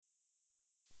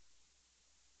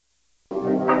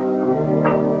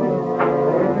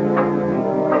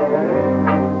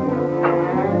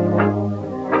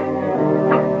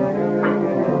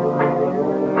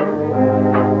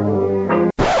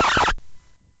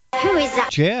Who is that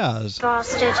Jazz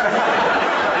bastard?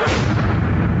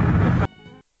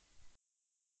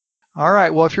 All right,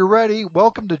 well, if you're ready,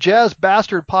 welcome to Jazz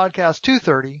Bastard Podcast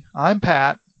 230. I'm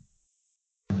Pat.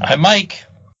 I'm Mike.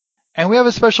 And we have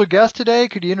a special guest today.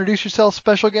 Could you introduce yourself,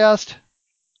 special guest?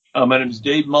 My name is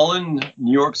Dave Mullen,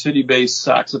 New York City-based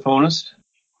saxophonist.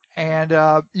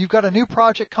 And you've got a new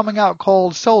project coming out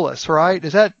called Solace, right?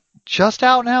 Is that just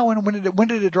out now? When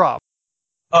did it drop?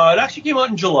 It actually came out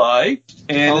in July,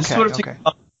 and it's sort of taking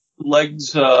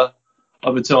legs of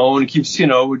its own. It keeps,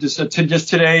 just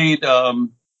today, it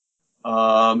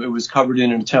was covered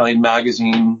in an Italian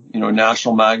magazine,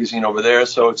 national magazine over there.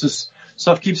 So it's just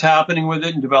stuff keeps happening with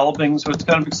it and developing. So it's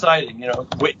kind of exciting,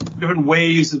 different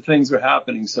ways that things are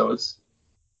happening. So it's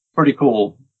pretty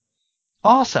cool.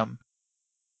 Awesome.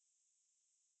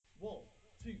 1,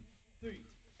 2, 3,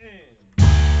 and...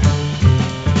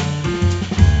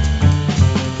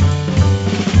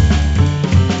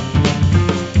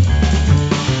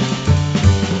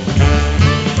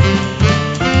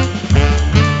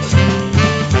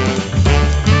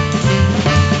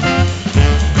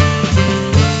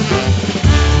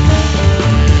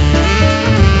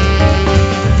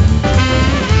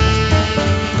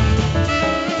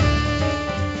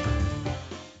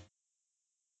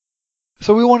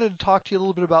 So we wanted to talk to you a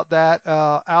little bit about that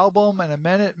album in a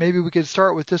minute. Maybe we could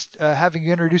start with just having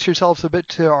you introduce yourselves a bit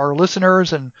to our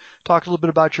listeners and talk a little bit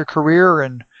about your career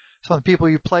and some of the people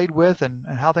you played with and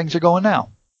how things are going now.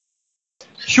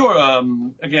 Sure.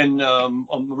 I'm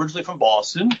originally from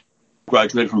Boston.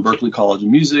 Graduated from Berklee College of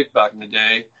Music back in the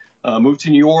day. Moved to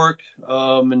New York in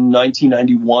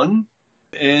 1991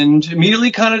 and immediately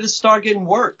kind of just started getting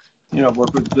work. I've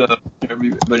worked with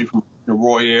everybody from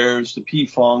Roy Ayers to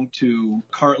P-Funk to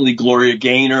currently Gloria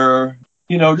Gaynor,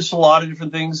 just a lot of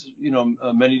different things,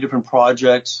 many different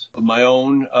projects of my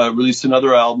own. Released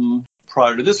another album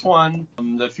prior to this one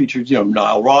that featured,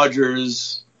 Nile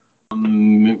Rodgers,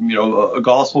 a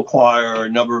gospel choir, a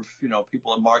number of,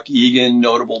 people like Mark Egan,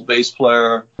 notable bass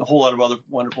player, a whole lot of other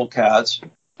wonderful cats.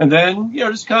 And then,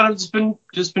 just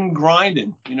been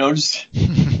grinding, just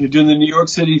doing the New York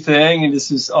City thing. And this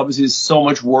is obviously so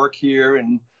much work here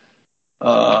and,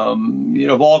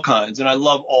 of all kinds. And I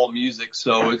love all music.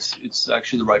 So it's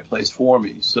actually the right place for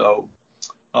me. So,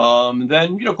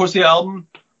 then, of course, the album,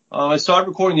 I started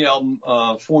recording the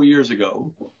album, 4 years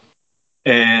ago.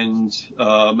 And,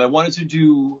 I wanted to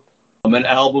do an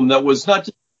album that was not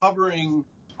just covering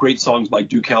great songs by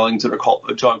Duke Ellington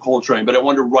or John Coltrane, but I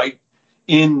wanted to write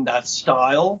in that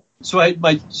style. So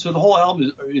the whole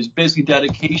album is basically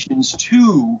dedications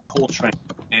to Coltrane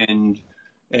and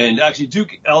actually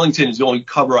Duke Ellington is the only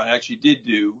cover I actually did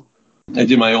do. I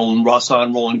did my own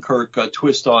Rahsaan Roland Kirk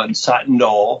twist on Satin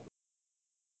Doll.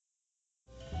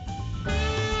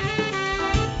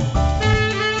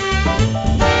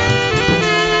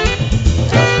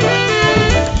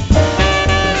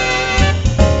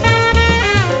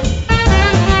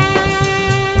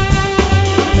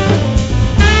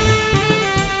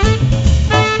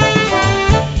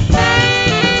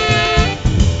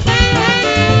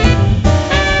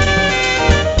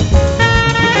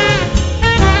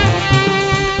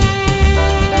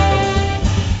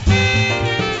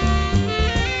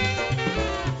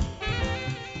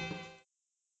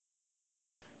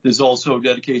 There's also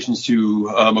dedications to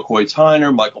McCoy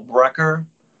Tyner, Michael Brecker,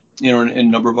 and a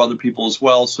number of other people as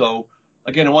well. So,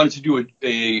 again, I wanted to do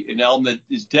an album that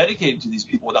is dedicated to these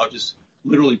people without just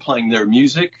literally playing their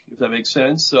music, if that makes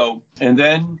sense. So, and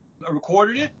then I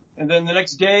recorded it, and then the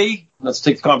next day, let's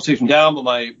take the conversation down, but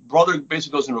my brother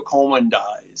basically goes into a coma and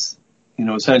dies,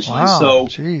 essentially. Wow, so,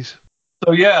 jeez.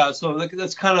 So, yeah, so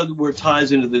that's kind of where it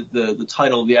ties into the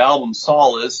title of the album,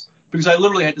 Solace, because I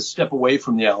literally had to step away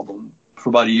from the album for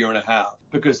about a year and a half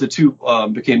because the two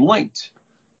became linked.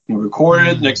 Recorded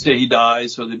it, the next day he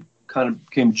dies, so they kind of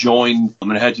became joined,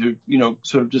 and I had to,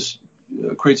 sort of just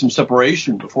create some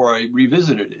separation before I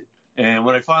revisited it. And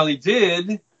when I finally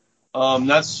did,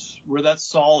 that's where that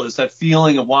solace, that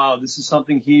feeling of, wow, this is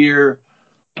something here,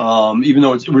 even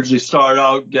though it originally started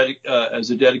out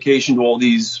as a dedication to all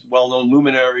these well-known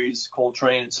luminaries,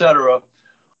 Coltrane, etc.,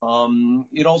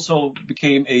 it also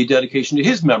became a dedication to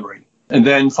his memory. And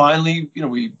then finally,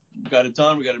 we got it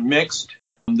done. We got it mixed.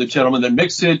 The gentleman that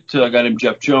mixed it, a guy named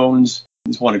Jeff Jones,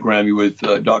 he's won a Grammy with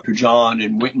Dr. John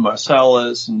and Wynton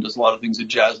Marsalis and does a lot of things at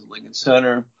Jazz at Lincoln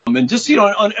Center. And just,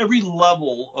 on every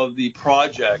level of the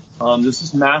project, this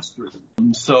is mastered.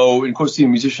 So, of course, the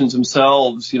musicians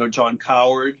themselves, John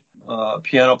Coward,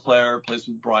 piano player, plays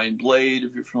with Brian Blade,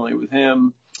 if you're familiar with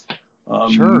him.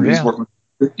 Sure, he's yeah. worked with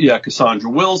Cassandra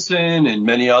Wilson and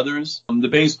many others. The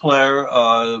bass player,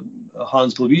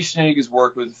 Hans Glavishnig has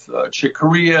worked with Chick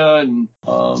Corea and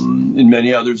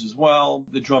many others as well.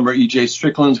 The drummer E.J.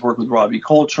 Strickland's worked with Robbie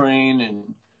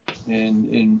Coltrane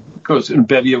and of course a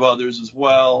bevy of others as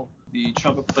well. The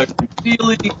trumpet player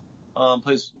Seeley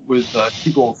plays with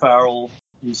Chico O'Farrell.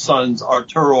 His son's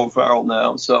Arturo O'Farrell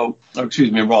now.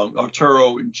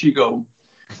 Arturo and Chico.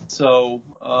 So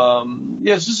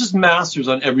it's just masters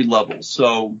on every level.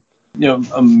 So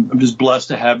I'm just blessed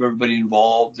to have everybody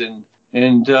involved, and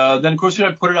then of course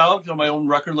I put it out on my own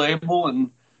record label,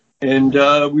 and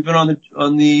we've been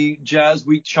on the Jazz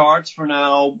Week charts for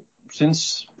now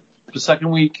since the third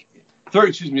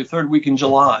week in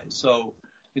July. So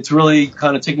it's really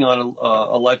kind of taking on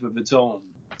a life of its own.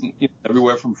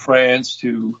 Everywhere from France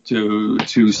to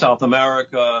South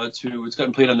America to it's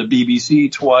gotten played on the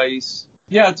BBC twice.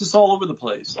 Yeah, it's just all over the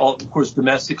place. Of course,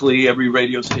 domestically, every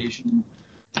radio station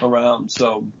around.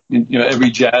 So,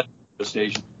 every jazz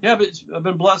station. Yeah, but I've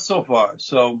been blessed so far.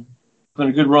 So, it's been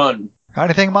a good run. Got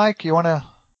anything, Mike? You want to?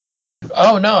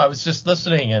 Oh, no, I was just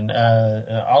listening, and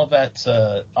all of that's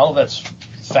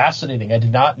fascinating. I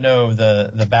did not know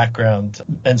the background.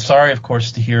 And sorry, of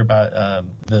course, to hear about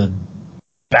the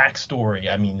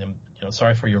backstory. I mean,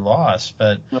 sorry for your loss,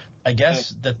 but I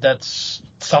guess that's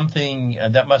something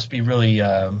that must be really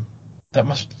that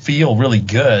must feel really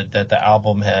good that the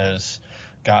album has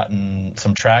gotten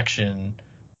some traction.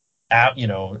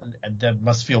 And that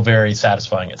must feel very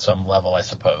satisfying at some level, I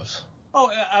suppose. Oh,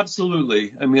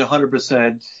 absolutely. I mean,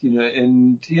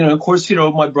 100%. Of course,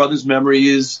 my brother's memory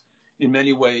is in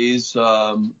many ways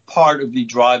part of the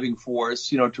driving force.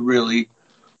 To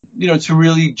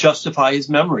really justify his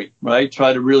memory, right?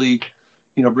 Try to really,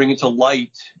 bring it to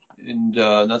light and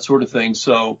that sort of thing.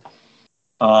 So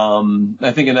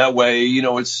I think in that way,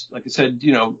 it's like I said,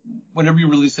 whenever you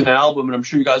release an album, and I'm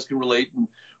sure you guys can relate, and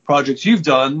projects you've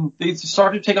done, they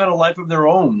start to take on a life of their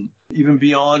own, even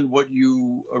beyond what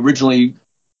you originally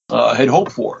had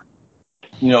hoped for.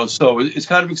 So it's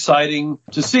kind of exciting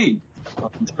to see.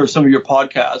 I'm sure some of your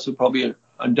podcasts would probably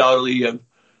undoubtedly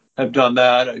have done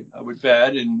that, I would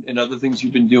bet, and other things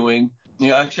you've been doing.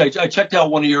 Actually, I checked out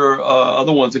one of your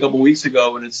other ones a couple of weeks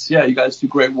ago, and you guys do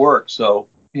great work. So,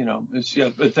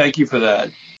 but thank you for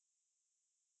that.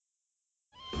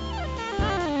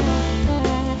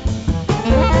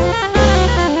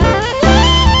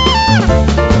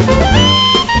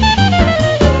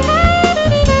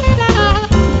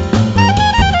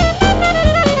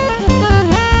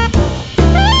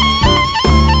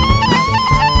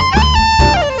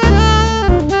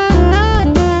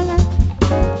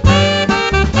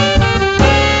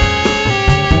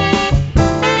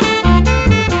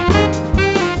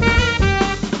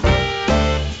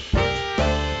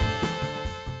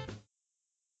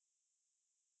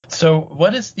 So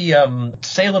what is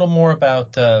say a little more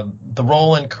about the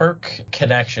Roland Kirk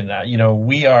connection?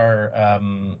 We are,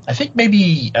 I think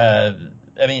maybe,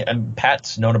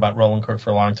 Pat's known about Roland Kirk for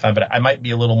a long time, but I might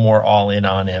be a little more all in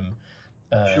on him,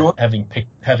 sure. having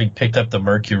picked up the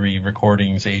Mercury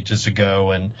recordings ages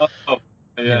ago, and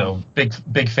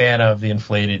big fan of the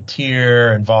Inflated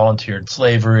Tear and Volunteered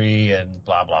Slavery and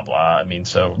blah blah blah. I mean,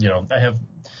 so I have.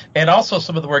 And also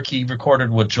some of the work he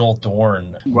recorded with Joel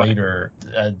Dorn later.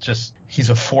 He's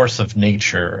a force of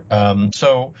nature.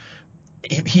 So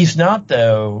he's not,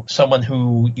 though, someone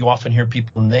who you often hear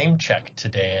people name check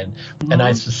today. And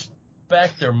I suspect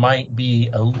there might be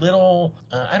a little,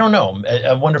 I don't know.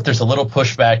 I wonder if there's a little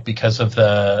pushback because of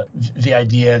the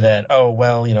idea that,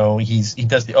 he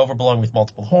does the overblowing with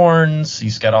multiple horns.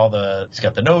 He's got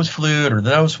the nose flute or the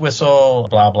nose whistle,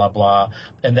 blah, blah, blah.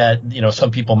 And that,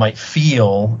 some people might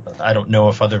feel, I don't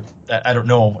know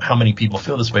how many people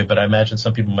feel this way, but I imagine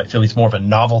some people might feel he's more of a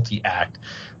novelty act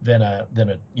than a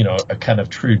kind of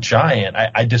true giant.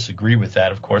 I disagree with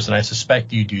that, of course, and I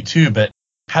suspect you do too. But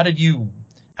how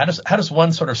does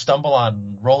one sort of stumble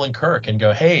on Roland Kirk and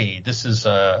go, hey, this is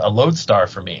a lodestar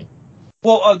for me?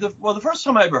 Well, the first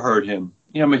time I ever heard him,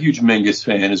 I'm a huge Mingus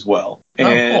fan as well.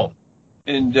 Cool.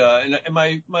 And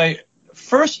my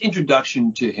first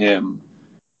introduction to him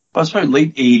was probably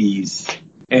late 80s,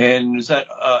 and it was that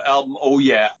album, Oh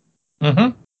Yeah.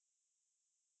 Mm-hmm.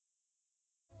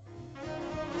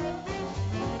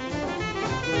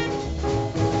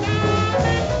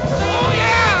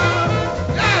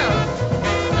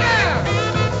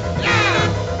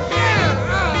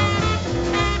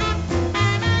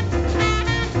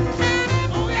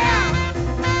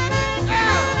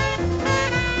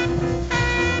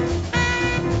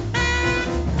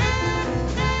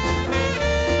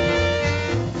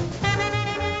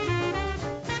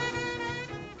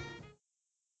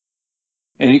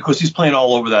 And of course, he's playing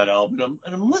all over that album.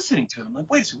 And I'm listening to him. I'm like,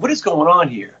 wait a second, what is going on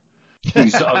here? He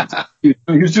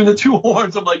was doing the two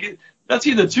horns. I'm like, that's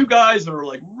either two guys that are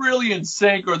like really in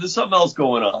sync or there's something else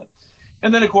going on.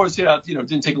 And then of course, it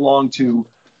didn't take long to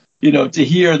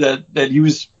hear that he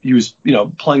was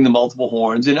playing the multiple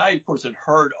horns. And I of course had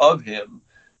heard of him,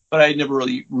 but I had never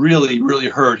really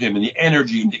heard him, and the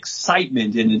energy and the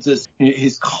excitement and it's just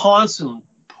his constant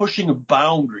pushing of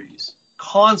boundaries,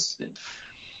 constant.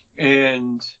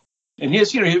 And he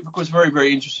has, of course, very,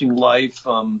 very interesting life.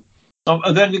 And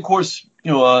then, of course,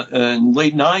 in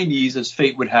late 90s, as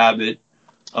fate would have it,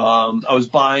 I was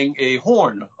buying a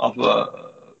horn of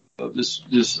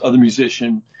this other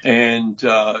musician, and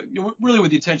really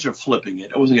with the intention of flipping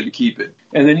it. I wasn't going to keep it.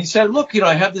 And then he said, look,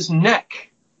 I have this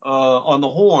neck on the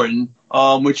horn,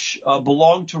 which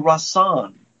belonged to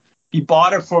Rahsaan. He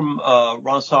bought it from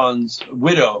Rahsaan's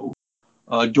widow,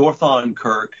 Dorthan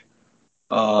Kirk,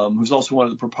 who's also one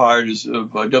of the proprietors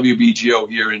of WBGO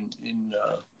here in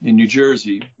New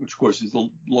Jersey, which of course is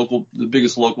the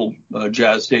biggest local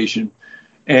jazz station.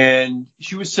 And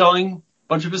she was selling a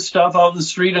bunch of his stuff out in the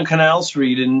street on Canal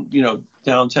Street in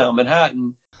downtown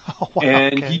Manhattan. Oh, wow,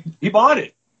 and okay. he bought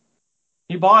it.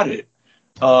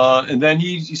 And then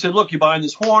he said, look, you're buying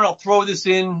this horn, I'll throw this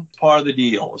in, part of the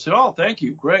deal. I said, oh, thank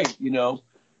you, great,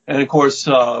 And of course,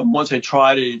 once I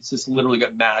tried it, it's just literally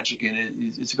got magic in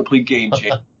it. It's a complete game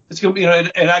changer. It's going to be,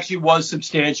 it actually was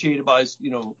substantiated by, a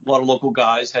lot of local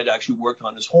guys had actually worked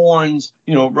on his horns.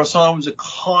 Rahsaan was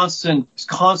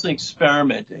constantly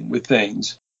experimenting with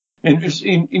things. And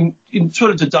in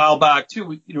sort of to dial back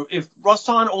too, if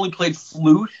Rahsaan only played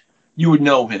flute, you would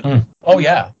know him. Oh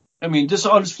yeah. I mean, just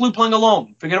on his flute playing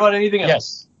alone. Forget about anything else.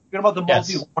 Yes. Forget about the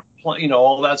multi-horn,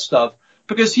 all that stuff.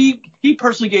 Because he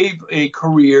personally gave a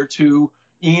career to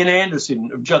Ian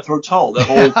Anderson of Jethro Tull. That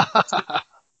whole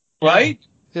right?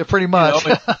 Yeah, pretty much.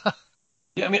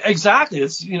 Yeah, I mean, exactly.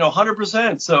 It's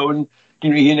 100%. So, and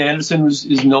Ian Anderson was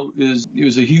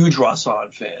a huge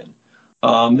Rahsaan fan.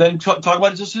 Then talk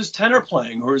about just his tenor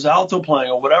playing or his alto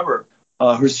playing or whatever,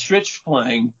 his stritch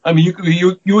playing. I mean,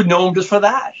 you would know him just for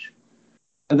that.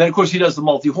 And then of course he does the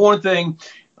multi-horn thing.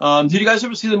 Did you guys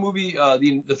ever see the movie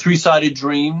the Three-Sided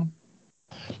Dream?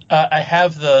 I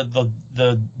have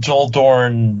the Joel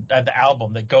Dorn the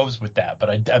album that goes with that, but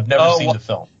I've never seen the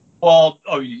film. Well,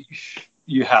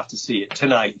 you have to see it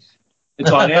tonight.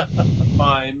 It's on Amazon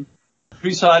Prime.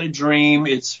 Three-Sided Dream.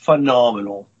 It's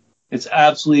phenomenal. It's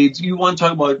absolutely. You want to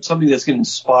talk about something that's going to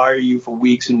inspire you for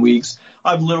weeks and weeks?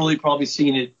 I've literally probably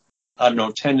seen it,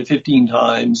 10 to 15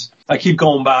 times. I keep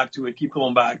going back to it.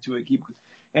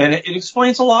 And it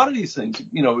explains a lot of these things.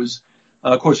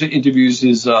 Of course, it interviews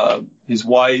his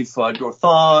wife,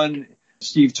 Dorthan,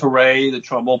 Steve Turre, the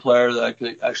trombone player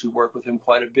that actually worked with him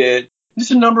quite a bit.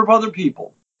 Just a number of other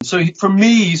people. So for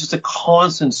me, he's just a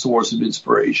constant source of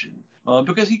inspiration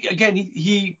because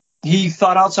he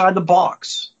thought outside the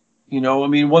box.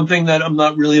 One thing that I'm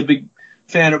not really a big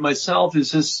fan of myself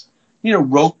is this,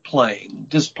 rote playing,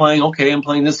 just playing. Okay, I'm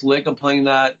playing this lick, I'm playing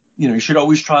that. You should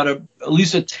always try to at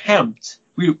least attempt.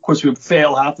 We would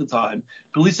fail half the time,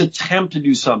 but at least attempt to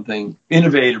do something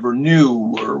innovative or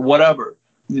new or whatever.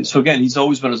 So again, he's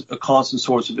always been a constant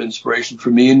source of inspiration for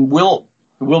me, and will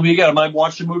be again. I might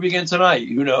watch the movie again tonight.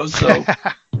 Who knows? So,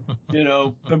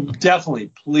 but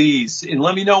definitely, please, and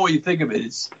let me know what you think of it.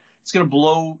 It's going to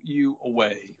blow you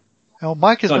away. Well,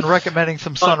 Mike has been recommending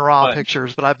some Sun Ra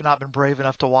pictures, but I've not been brave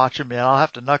enough to watch them yet. I'll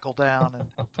have to knuckle down.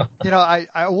 And,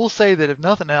 I will say that if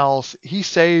nothing else, he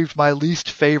saved my least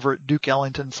favorite Duke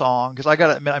Ellington song. Because I got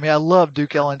to admit, I love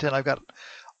Duke Ellington. I've got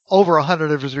over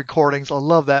 100 of his recordings. I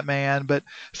love that man. But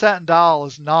Satin Doll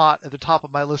is not at the top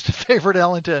of my list of favorite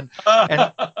Ellington.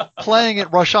 And playing it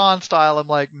Rahsaan style, I'm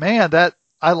like, man,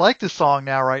 I like this song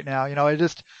right now.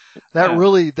 That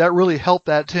really helped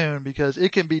that tune because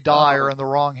it can be dire in the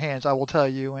wrong hands, I will tell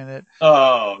you. And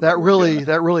that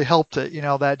really helped it.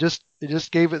 It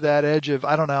just gave it that edge of,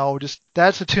 I don't know, just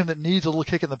that's a tune that needs a little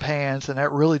kick in the pants, and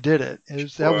that really did it.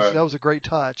 That was a great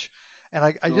touch.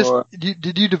 And did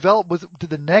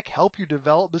the neck help you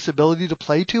develop this ability to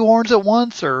play two horns at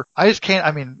once, or I just can't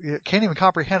even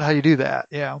comprehend how you do that.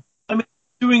 Yeah.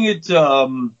 Doing it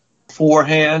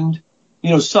forehand.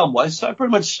 Somewhat. So I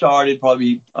pretty much started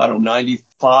probably,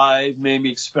 95,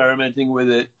 maybe experimenting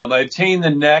with it. I obtained the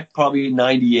neck probably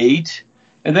 98.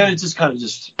 And then it just kind of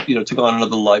took on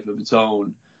another life of its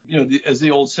own. As the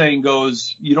old saying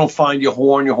goes, you don't find your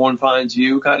horn finds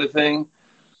you kind of thing.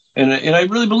 And I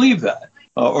really believe that.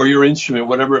 Or your instrument,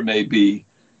 whatever it may be.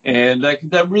 And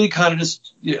that really kind of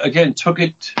just, again, took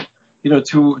it,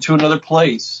 to another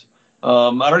place. I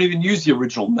don't even use the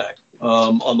original neck.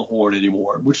 On the horn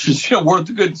anymore, which is worth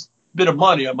a good bit of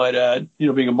money, I might add,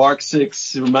 being a Mark VI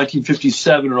from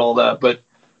 1957 and all that. But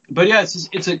yeah,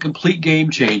 it's a complete game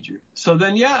changer. So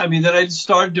then, then I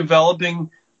started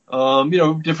developing,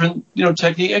 different,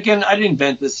 technique. Again, I didn't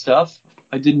invent this stuff.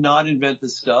 I did not invent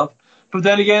this stuff. But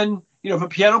then again, if a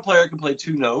piano player can play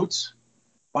 2 notes,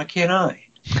 why can't I?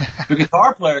 If a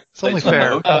guitar player can play 2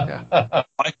 notes,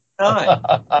 why can't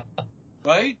I?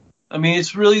 Right? I mean,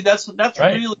 it's really, that's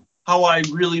right. Really how I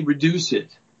really reduce it,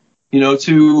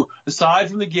 to aside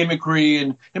from the gimmickry.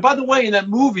 And by the way, in that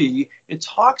movie, it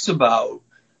talks about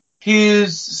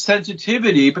his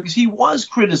sensitivity because he was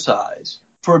criticized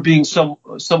for being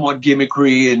somewhat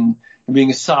gimmickry and being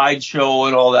a sideshow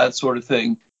and all that sort of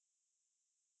thing.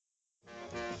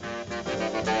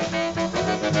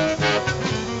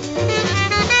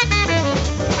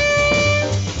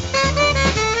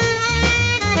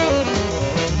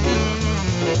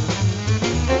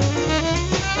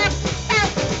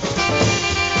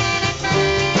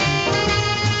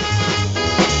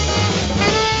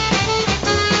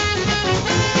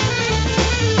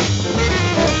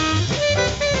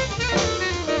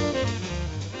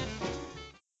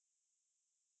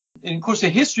 And of course, the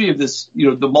history of this,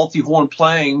 the multi-horn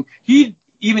playing, he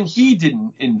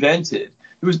didn't invent it.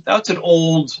 That's an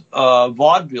old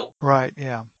vaudeville, right?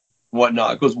 Yeah,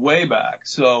 whatnot. It goes way back.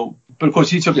 So, but of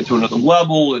course, he took it to another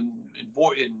level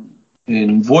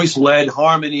in voice-led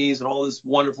harmonies and all this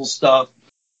wonderful stuff.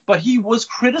 But he was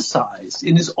criticized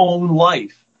in his own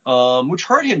life, which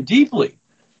hurt him deeply,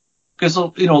 because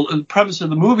the premise of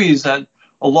the movie is that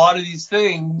a lot of these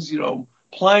things,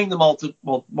 playing the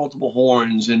multiple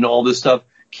horns and all this stuff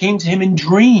came to him in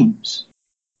dreams.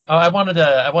 Oh, I wanted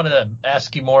to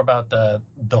ask you more about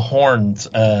the horns,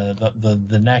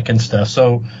 the neck and stuff.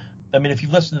 So, I mean, if you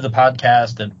listen to the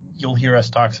podcast, and you'll hear us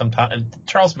talk sometimes.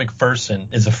 Charles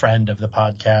McPherson is a friend of the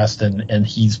podcast, and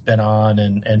he's been on,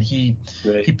 and he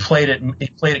played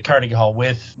at Carnegie Hall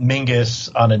with Mingus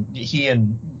he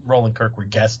and Roland Kirk were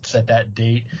guests at that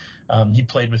date. He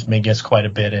played with Mingus quite a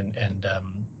bit, and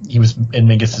he was in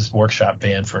Mingus's workshop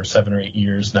band for 7 or 8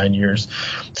 years, 9 years.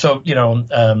 So,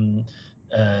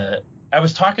 I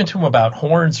was talking to him about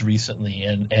horns recently,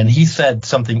 and he said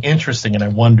something interesting, and I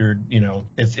wondered,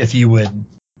 if you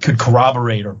could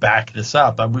corroborate or back this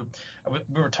up. We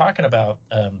were talking about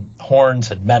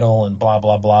horns and metal and blah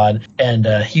blah blah, and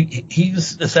he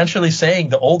was essentially saying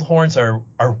the old horns are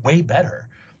way better.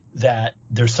 That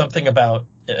there's something about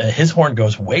his horn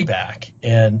goes way back,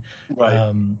 and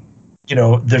right.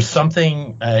 There's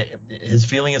something. His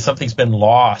feeling is something's been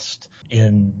lost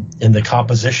in the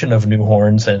composition of new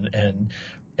horns, and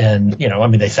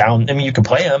they sound. I mean, you can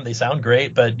play them; they sound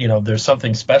great, but there's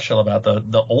something special about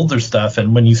the older stuff.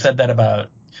 And when you said that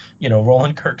about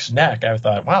Roland Kirk's neck, I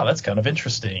thought, wow, that's kind of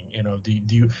interesting.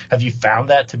 Have you found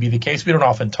that to be the case? We don't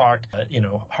often talk,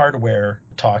 hardware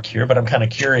talk here, but I'm kind of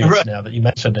curious now that you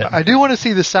mentioned it. I do want to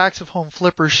see the saxophone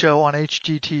flippers show on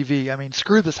HGTV. I mean,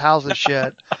 screw this Houses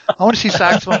shit. I want to see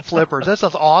saxophone flippers. That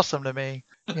sounds awesome to me.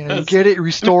 You get it,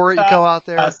 restore it, you go out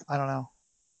there. I don't know.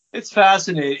 It's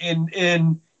fascinating.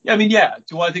 And I mean,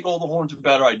 do I think all the horns are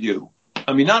better? I do.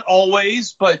 I mean, not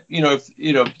always, but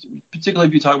particularly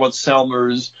if you talk about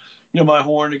Selmer's, my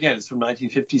horn again, it's from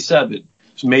 1957.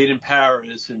 It's made in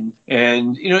Paris, and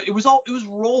it was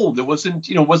rolled. It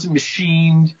wasn't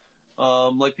machined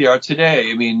like they are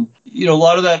today. I mean, a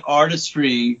lot of that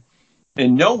artistry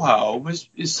and know-how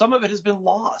some of it has been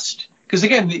lost, because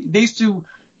again, they used to,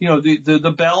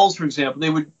 the bells, for example, they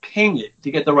would ping it to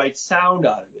get the right sound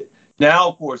out of it. Now,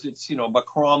 of course, it's a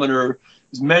micrometer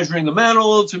is measuring the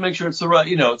metal to make sure it's the right,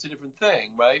 it's a different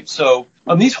thing, right? So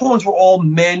these horns were all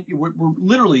were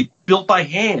literally built by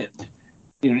hand,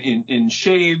 and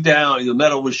shaved down. The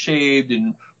metal was shaved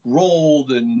and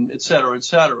rolled, and et cetera, et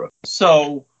cetera.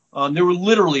 So they were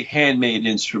literally handmade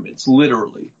instruments,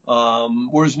 literally.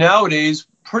 Whereas nowadays,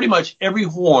 pretty much every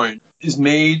horn is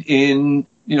made in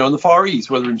the Far East,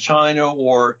 whether in China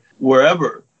or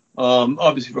wherever.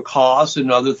 Obviously for cost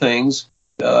and other things.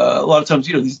 A lot of times,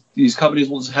 these companies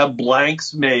will just have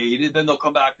blanks made, and then they'll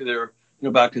come back to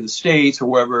back to the States or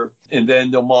wherever, and then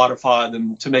they'll modify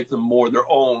them to make them more their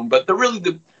own. But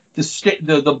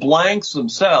the blanks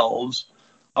themselves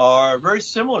are very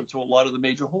similar to a lot of the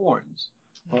major horns,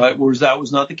 right? Whereas that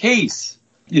was not the case,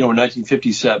 in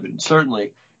 1957,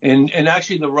 certainly. And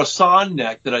actually, the Rasan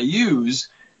neck that I use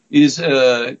is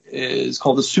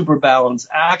called the Super Balance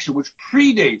Action, which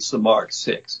predates the Mark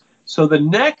VI. So the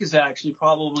neck is actually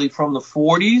probably from the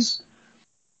 40s,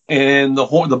 and the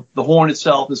horn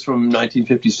itself is from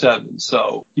 1957.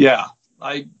 So yeah,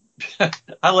 I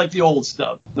like the old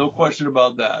stuff, no question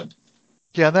about that.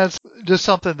 Yeah, and that's just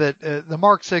something that the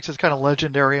Mark VI is kind of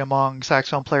legendary among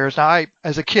saxophone players. Now,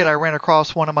 as a kid, I ran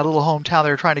across one in my little hometown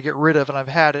they were trying to get rid of, and I've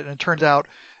had it, and it turns out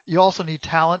you also need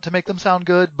talent to make them sound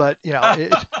good, but,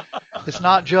 it's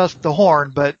not just the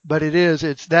horn, but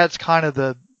that's kind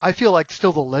of I feel like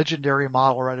still the legendary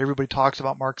model, right? Everybody talks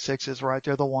about Mark VIs, right?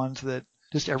 They're the ones that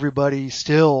just everybody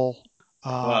still.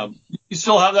 You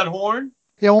still have that horn?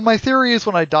 Yeah, well, my theory is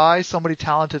when I die, somebody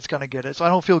talented's going to get it, so I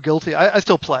don't feel guilty. I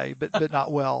still play, but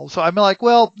not well. So I'm like,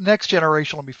 well, next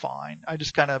generation will be fine. I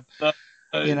just kind of, but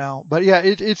yeah,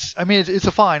 it's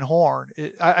a fine horn.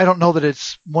 I don't know that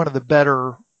it's one of the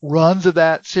better runs of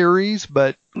that series,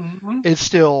 but it's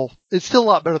still a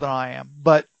lot better than I am.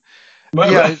 But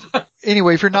yeah,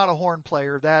 anyway, if you're not a horn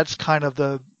player, that's kind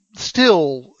of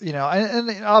still,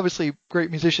 and obviously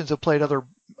great musicians have played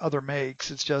other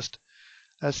makes. It's just,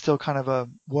 that's still kind of a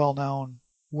well-known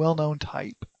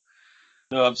type.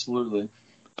 No, absolutely.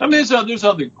 I mean, there's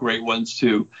other great ones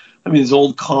too. I mean, there's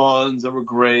old Khans that were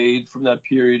great from that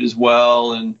period as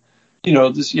well, and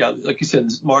like you said,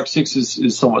 this Mark VI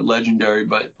is somewhat legendary,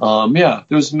 but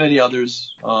there's many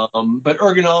others. But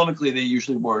ergonomically, they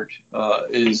usually weren't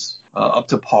up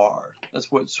to par.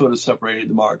 That's what sort of separated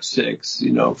the Mark VI,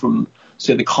 from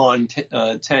say the Khan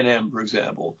 10M, for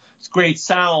example. It's great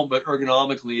sound, but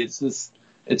ergonomically,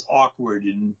 it's awkward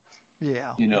and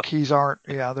the keys aren't.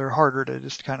 Yeah, they're harder to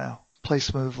just kind of play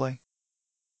smoothly.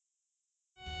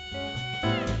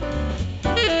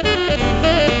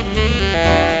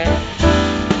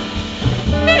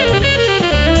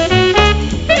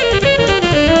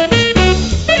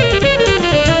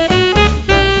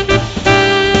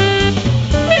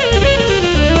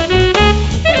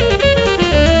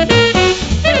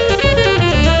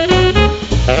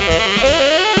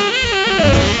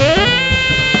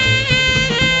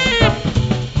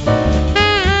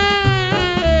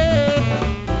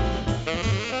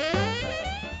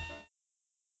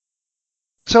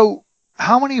 So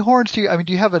how many horns do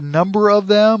you have a number of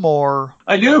them, or?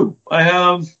 I do. I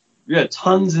have,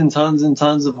 tons and tons and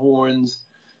tons of horns.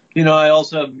 I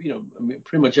also have,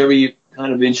 pretty much every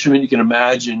kind of instrument you can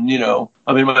imagine.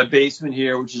 I'm in my basement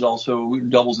here, which is also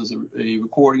doubles as a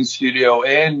recording studio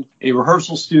and a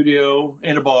rehearsal studio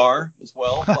and a bar as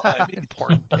well.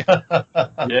 Important.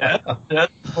 Yeah, of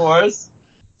course.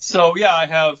 So I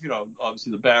have,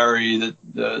 obviously the Barry,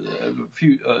 a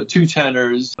few, two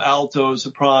tenors, alto,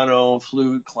 soprano,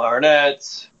 flute,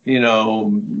 clarinet, you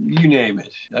name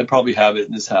it. I probably have it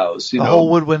in this house. The whole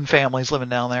Woodwind family's living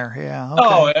down there. Yeah. Okay.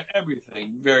 Oh,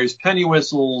 everything. Various penny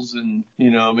whistles and,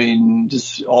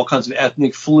 just all kinds of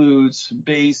ethnic flutes,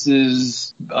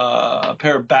 basses, a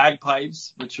pair of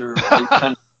bagpipes, which are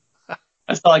kind of,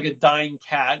 that's not like a dying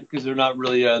cat because they're not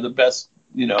really the best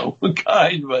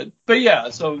kind, but yeah,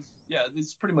 so yeah,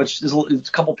 it's pretty much, there's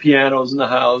a couple pianos in the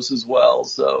house as well.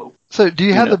 So do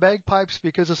you have the bagpipes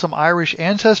because of some Irish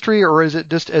ancestry, or is it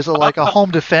just as like a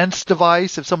home defense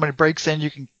device? If somebody breaks in, you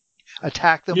can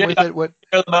attack them with it. What?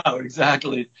 Tear them out,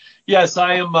 exactly. Yes,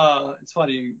 I am. It's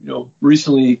funny,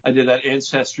 recently I did that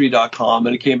Ancestry.com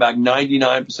and it came back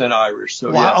 99% Irish.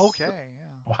 So wow, yes. Okay,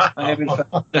 yeah. Wow. I haven't.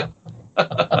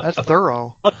 That's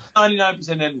thorough.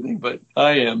 99% anything, but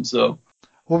I am so.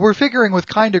 Well, we're figuring with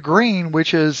Kinda Green,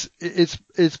 which is it's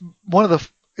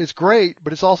great,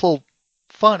 but it's also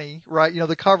funny, right?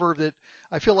 The cover that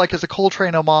I feel like is a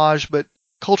Coltrane homage, but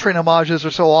Coltrane homages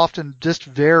are so often just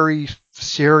very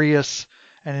serious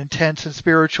and intense and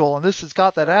spiritual, and this has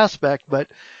got that aspect,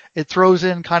 but it throws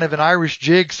in kind of an Irish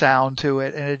jig sound to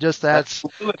it, and it just, that's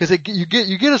because you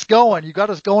get us going. You got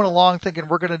us going along thinking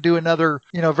we're going to do another,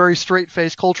 very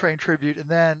straight-faced Coltrane tribute, and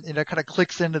then, kind of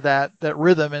clicks into that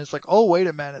rhythm, and it's like, oh, wait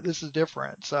a minute, this is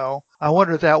different. So I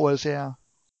wonder if that was, yeah.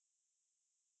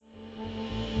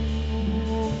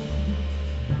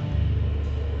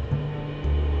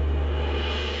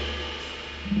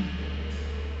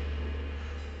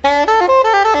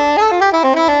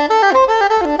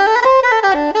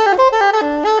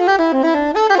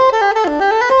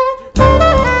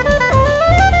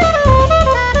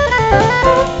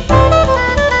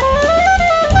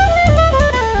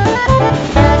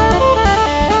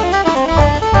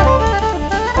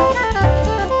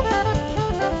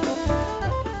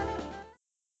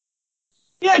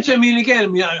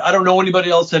 I don't know anybody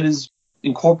else that has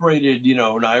incorporated,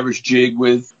 an Irish jig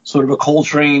with sort of a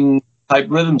Coltrane type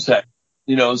rhythm set,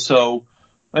 so,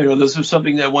 this was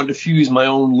something that I wanted to fuse my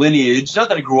own lineage. Not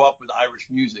that I grew up with Irish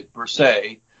music per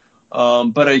se,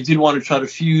 but I did want to try to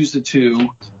fuse the two.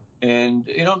 And,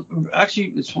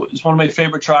 actually it's one of my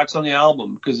favorite tracks on the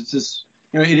album because it's just,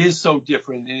 it is so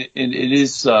different and it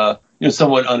is,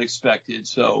 somewhat unexpected.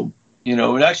 So,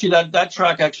 And actually that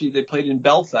track they played in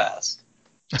Belfast,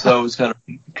 so it was kind of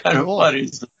Cool. funny.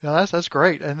 Yeah, that's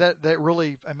great, and that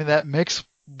really, I mean, that mix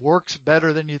works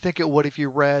better than you think it would if you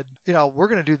read, we're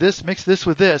going to do this, mix this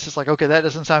with this. It's like, okay, that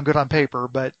doesn't sound good on paper,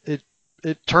 but it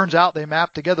turns out they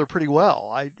map together pretty well.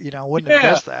 I wouldn't have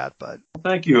guessed that, but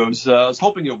thank you. I was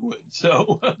hoping it would.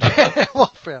 So,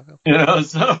 well,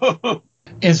 so.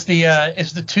 Is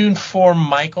the tune for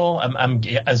Michael?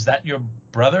 Is that your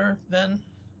brother then?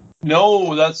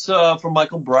 No, that's from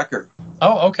Michael Brecker.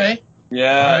 Oh, okay.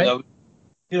 Yeah. Right.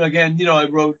 Again, I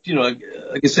wrote, like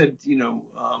I said,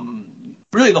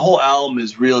 really the whole album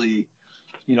is really,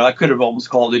 I could have almost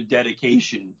called it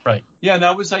dedication. Right. Yeah, and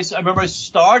I remember I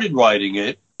started writing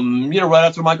it, right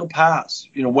after Michael passed,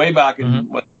 way back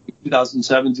in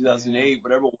 2007, 2008,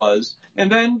 whatever it was.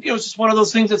 And then, it's just one of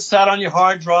those things that sat on your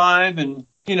hard drive and,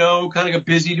 kind of got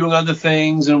busy doing other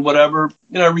things and whatever.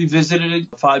 I revisited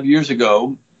it 5 years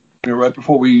ago, right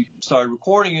before we started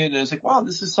recording it. And I was like, wow,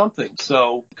 this is something.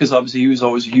 So, because obviously he was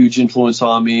always a huge influence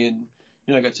on me. And,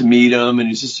 I got to meet him, and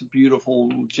he's just a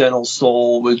beautiful, gentle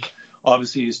soul with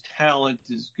obviously his talent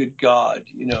is good God,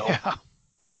 Yeah.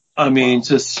 I mean,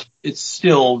 it's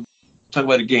still, talk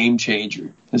about a game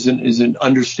changer is an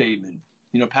understatement.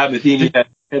 Pat Metheny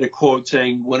had a quote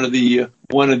saying one of the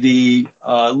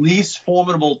least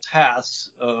formidable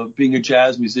tasks of being a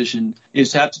jazz musician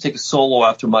is to have to take a solo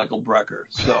after Michael Brecker.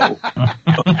 So,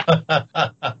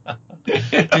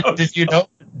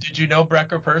 Did you know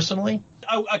Brecker personally?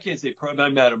 I can't say I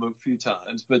met him a few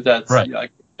times, but that's right. Yeah,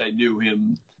 I knew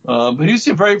him. But he's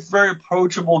a very, very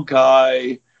approachable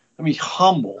guy. I mean,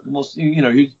 humble. Almost, how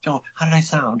did I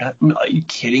sound? Are you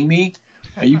kidding me?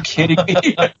 Are you kidding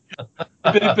me?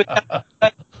 but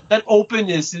that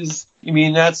openness is,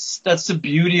 that's the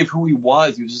beauty of who he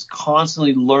was. He was just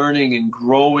constantly learning and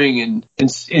growing and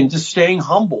just staying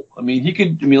humble.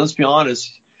 Let's be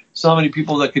honest, so many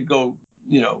people that could go,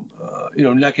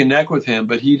 neck and neck with him,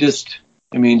 but he just,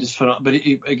 phenomenal. But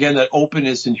again, that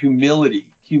openness and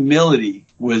humility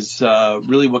was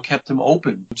really what kept him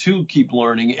open to keep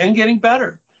learning and getting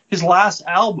better. His last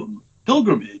album,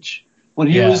 Pilgrimage, when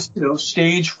he was,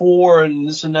 stage 4 and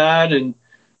this and that. And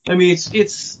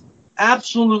it's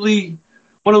absolutely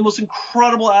one of the most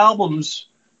incredible albums,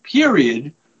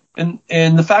 period. And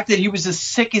the fact that he was as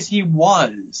sick as he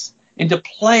was and to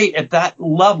play at that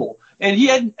level, and he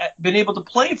hadn't been able to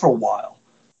play for a while.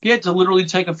 He had to literally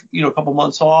take a couple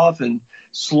months off and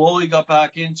slowly got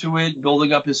back into it,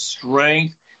 building up his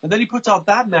strength. And then he puts out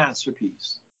that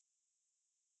masterpiece.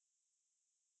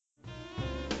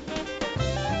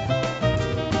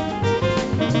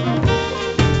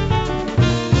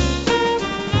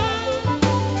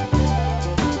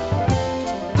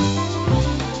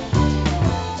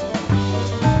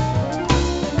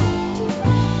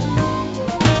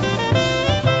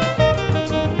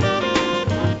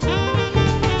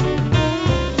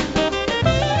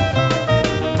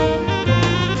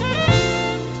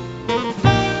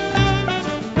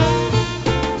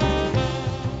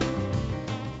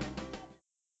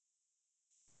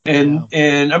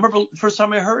 And I remember the first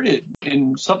time I heard it,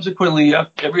 and subsequently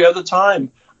every other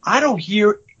time, I don't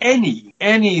hear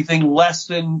anything less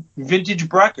than vintage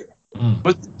Brecker.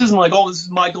 But this isn't like, this is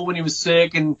Michael when he was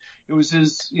sick and it was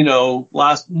his,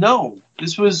 last. No,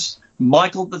 this was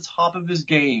Michael at the top of his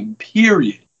game,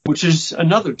 period. Which is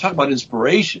another, talk about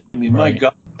inspiration. My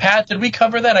God. Pat, did we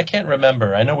cover that? I can't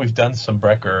remember. I know we've done some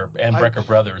Brecker and Brecker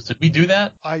Brothers. Did we do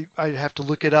that? I'd have to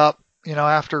look it up.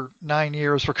 After 9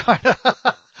 years, we're kind of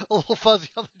a little fuzzy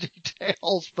on the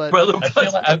details, but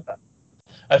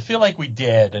I feel like we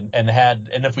did and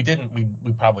if we didn't,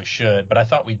 we probably should, but I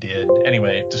thought we did.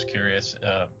 Anyway, just curious.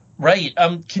 Right.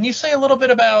 Can you say a little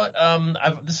bit about,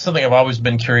 this is something I've always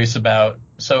been curious about.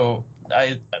 So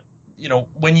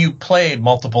when you played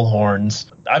multiple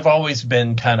horns, I've always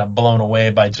been kind of blown away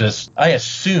by I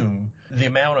assume the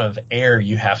amount of air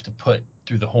you have to put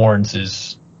through the horns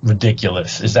is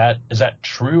ridiculous. Is that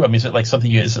true? Is it like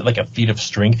is it like a feat of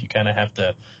strength you kind of have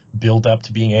to build up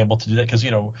to being able to do that? Because,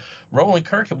 Roland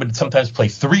Kirk would sometimes play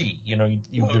 3,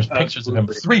 there's pictures of him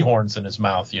with 3 horns in his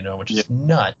mouth, which is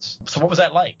nuts. So what was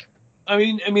that like?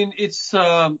 It's,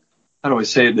 how do I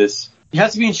say this? You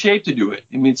have to be in shape to do it.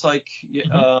 It's like,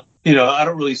 I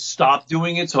don't really stop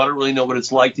doing it, so I don't really know what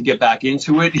it's like to get back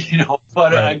into it,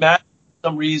 but right. I imagine for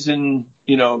some reason,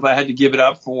 if I had to give it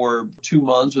up for 2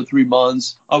 months or 3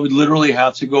 months, I would literally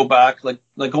have to go back, like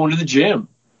going to the gym.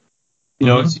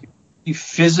 It's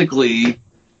physically,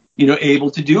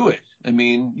 able to do it.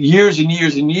 Years and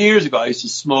years and years ago, I used to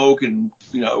smoke and,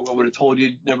 I would have told you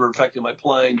it never affected my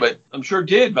playing, but I'm sure it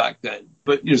did back then.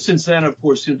 But since then, of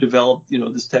course, developed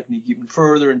this technique even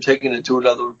further and taken it to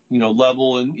another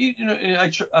level. And and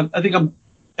I think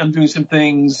I'm doing some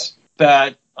things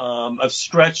that I've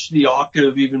stretched the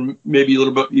octave even maybe a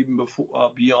little bit even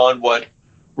before beyond what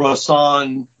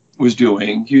Rahsaan was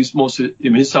doing. He was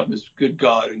his stuff is, good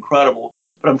God, incredible.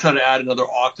 But I'm trying to add another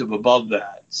octave above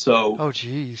that. So. Oh,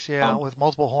 geez, yeah, with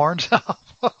multiple horns.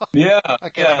 Yeah, I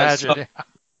can't imagine.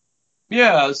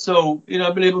 So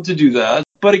I've been able to do that.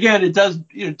 But again, it does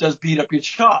beat up your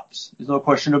chops. There's no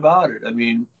question about it. I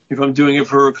mean, if I'm doing it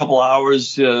for a couple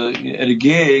hours at a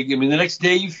gig, I mean, the next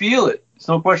day you feel it. There's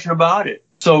no question about it.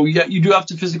 So yeah, you do have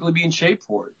to physically be in shape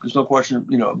for it. There's no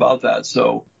question, about that.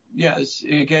 So yeah, it's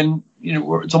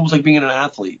almost like being an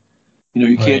athlete.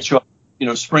 You can't show up,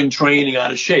 spring training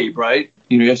out of shape, right?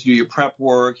 You have to do your prep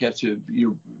work. You have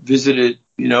to visit it,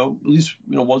 at least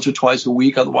once or twice a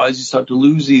week. Otherwise, you start to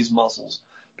lose these muscles.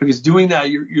 Because doing that,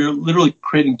 you're literally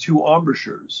creating two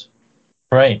embouchures.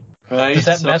 Right. Does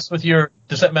that mess with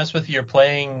your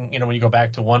playing? When you go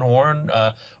back to one horn,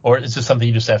 or is this something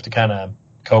you just have to kind of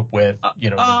cope with?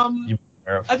 I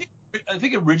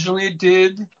think originally it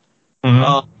did.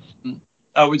 Mm-hmm.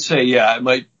 I would say, yeah, it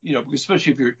might.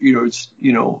 Especially if you're,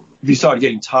 if you start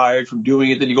getting tired from doing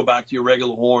it, then you go back to your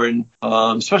regular horn,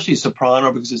 especially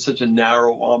soprano because it's such a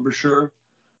narrow embouchure.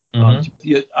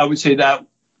 Mm-hmm. I would say that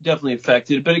definitely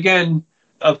affected. But again,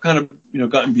 I've kind of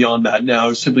gotten beyond that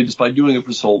now simply just by doing it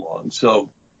for so long.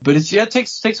 So, but it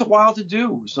takes a while to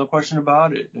do. There's no question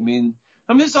about it. I mean,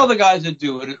 there's other guys that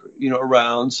do it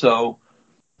around. So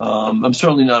I'm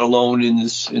certainly not alone in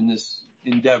this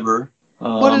endeavor.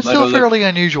 But it's still fairly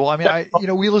unusual. I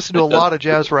mean, we listen to a lot of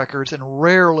jazz records, and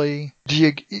rarely do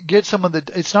you get some of the.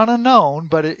 It's not unknown,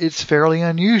 but it's fairly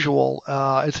unusual.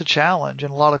 It's a challenge,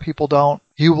 and a lot of people don't.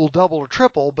 You will double or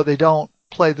triple, but they don't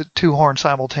play the two horns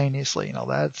simultaneously.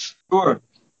 That's sure.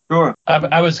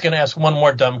 I was going to ask one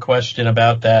more dumb question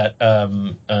about that,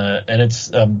 and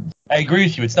it's. I agree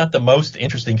with you. It's not the most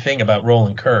interesting thing about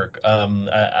Roland Kirk.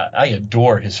 I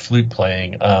adore his flute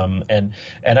playing, and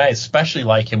I especially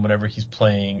like him whenever he's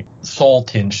playing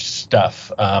soul-tinged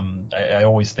stuff. I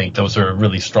always think those are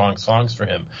really strong songs for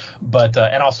him. But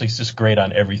and also he's just great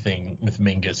on everything with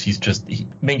Mingus.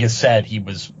 Mingus said he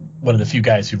was one of the few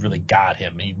guys who really got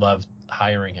him. He loved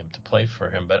hiring him to play for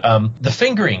him. But the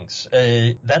fingerings,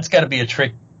 that's got to be a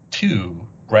trick too.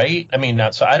 Right? I mean,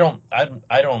 not so. I don't.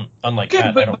 Unlike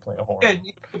Pat, I don't play a horn.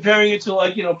 And comparing it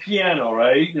to piano,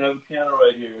 right? I have a piano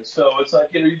right here, so it's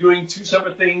like you're doing two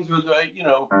separate things with right.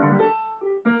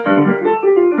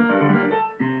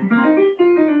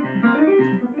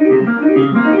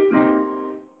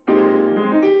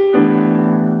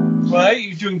 Right?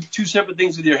 You're doing two separate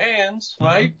things with your hands,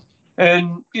 right?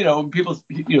 And people,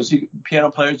 see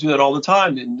piano players do that all the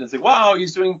time, and they think, "Wow,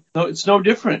 he's doing." No, it's no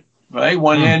different, right?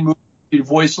 One hand moves. You're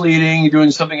voice leading, you're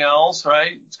doing something else,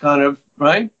 right? It's kind of,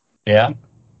 right? Yeah.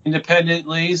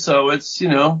 Independently, so it's,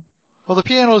 Well, the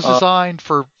piano is designed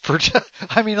for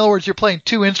in other words, you're playing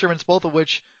two instruments, both of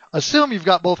which assume you've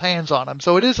got both hands on them.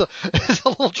 So it's a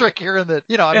little trickier in that,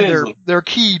 they're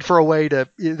keyed for a way to,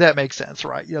 that makes sense,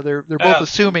 right? They're both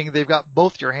assuming they've got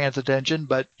both your hands' attention,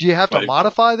 but do you have to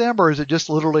modify them, or is it just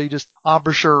literally just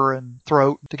embouchure and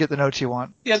throat to get the notes you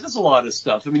want? Yeah, there's a lot of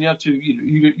stuff. I mean, you have to,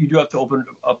 you do have to open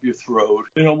up your throat.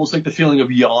 And almost like the feeling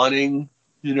of yawning,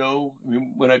 I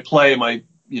mean, when I play, I've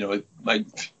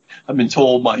been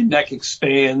told my neck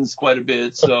expands quite a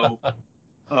bit, so,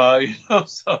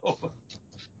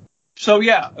 So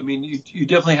yeah, I mean, you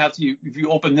definitely have to. If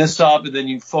you open this up and then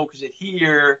you focus it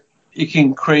here, it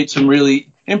can create some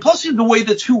really. And plus, the way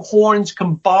the two horns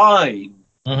combine,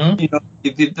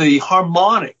 the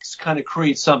harmonics kind of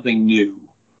create something new.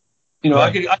 Right.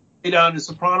 I could lay down the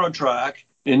soprano track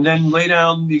and then lay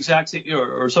down the exact same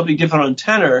or something different on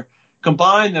tenor.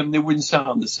 Combine them, they wouldn't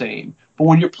sound the same. But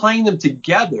when you're playing them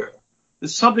together,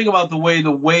 there's something about the way the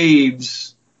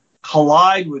waves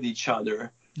collide with each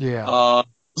other. Yeah.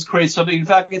 Create something. In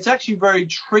fact, it's actually very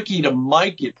tricky to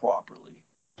mic it properly.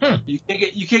 You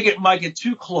can't get mic it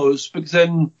too close because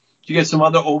then you get some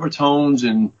other overtones,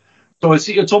 and so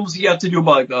it's almost you have to do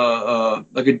almost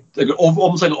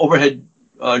like overhead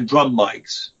drum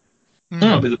mics.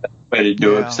 Probably the best way to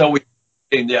do it. So we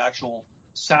getting the actual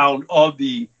sound of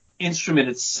the instrument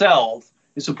itself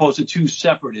as opposed to two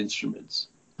separate instruments.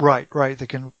 Right. They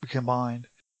can be combined.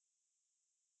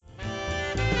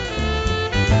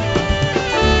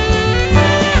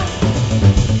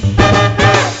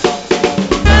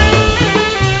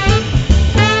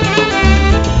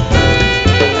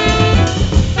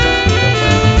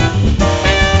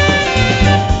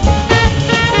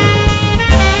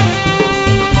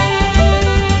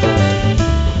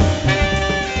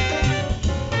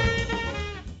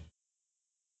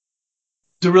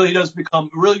 It really does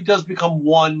become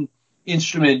one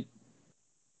instrument,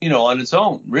 on its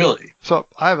own, really. So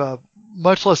I have a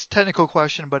much less technical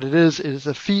question, but it is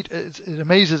a feat. It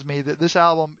amazes me that this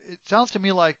album, it sounds to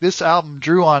me like this album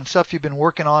drew on stuff you've been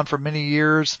working on for many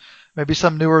years, maybe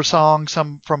some newer songs,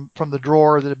 some from the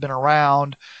drawer that have been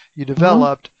around, you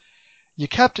developed. Mm-hmm. You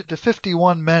kept it to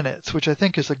 51 minutes, which I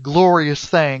think is a glorious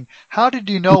thing. How did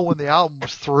you know when the album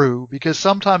was through? Because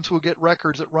sometimes we'll get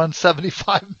records that run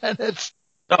 75 minutes.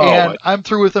 And I'm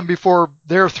through with them before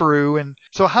they're through. And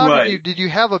so how did you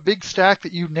have a big stack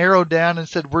that you narrowed down and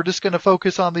said, we're just going to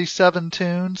focus on these 7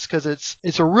 tunes? Because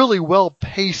it's a really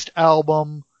well-paced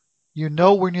album. You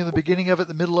know when you're in the beginning of it,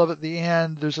 the middle of it, the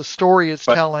end. There's a story it's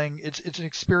telling. It's an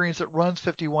experience that runs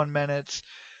 51 minutes.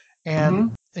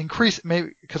 And increase,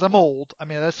 maybe, because I'm old. I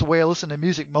mean, that's the way I listen to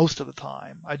music most of the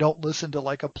time. I don't listen to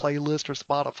like a playlist or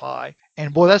Spotify.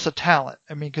 And boy, that's a talent.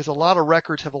 I mean, because a lot of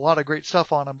records have a lot of great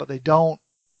stuff on them, but they don't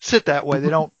sit that way. They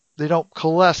don't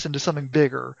coalesce into something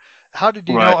bigger. How did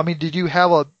you know? I mean, did you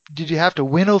have to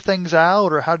winnow things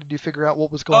out, or how did you figure out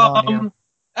what was going on here?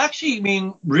 Actually, I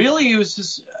mean, really, it was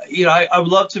just, I would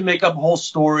love to make up a whole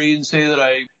story and say that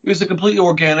it was a completely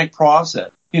organic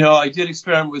process. I did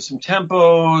experiment with some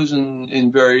tempos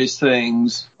and various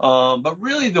things. But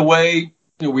really the way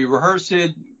we rehearsed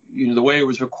it, the way it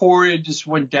was recorded just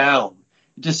went down.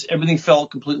 Everything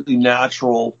felt completely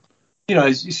natural.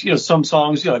 Some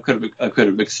songs, I could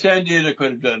have extended, I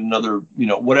could have done another,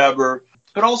 whatever.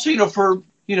 But also, I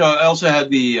also had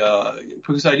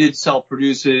because I did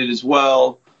self-produce it as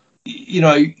well.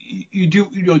 You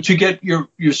do, to get your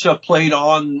stuff played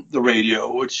on the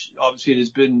radio, which obviously it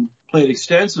has been played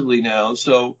extensively now.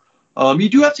 So, you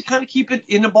do have to kind of keep it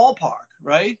in the ballpark,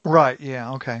 right? Right.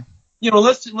 Yeah. Okay.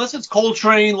 Unless it's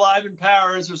Coltrane live in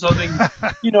Paris or something,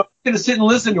 you're going to sit and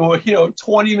listen to a,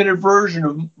 20-minute version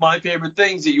of My Favorite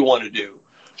Things that you want to do,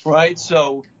 right?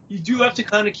 So you do have to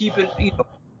kind of keep it,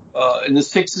 in the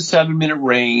 6 to 7 minute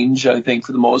range, I think,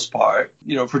 for the most part,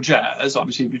 for jazz.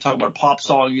 Obviously, if you're talking about a pop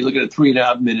song, you're looking at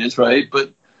 3.5 minutes, right?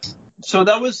 But so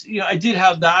that was, I did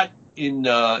have that in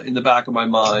the back of my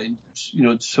mind,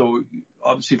 so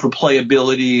obviously for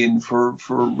playability and for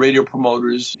radio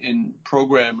promoters and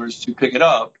programmers to pick it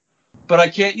up. But I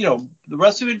can't, the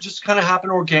rest of it just kind of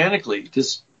happened organically.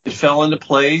 Just, it fell into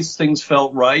place. Things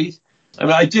felt right. I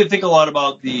mean, I did think a lot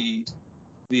about the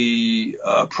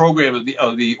program of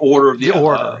the order of the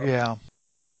order, yeah.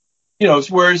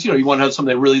 Whereas, you want to have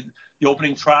something that really, the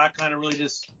opening track kind of really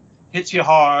just hits you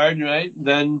hard, right?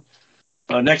 Then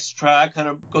next track kind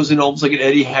of goes in almost like an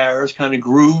Eddie Harris kind of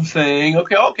groove thing.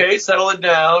 Okay, settle it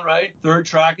down, right? Third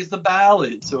track is the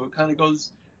ballad. So it kind of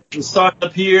goes, it starts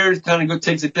up here, it kind of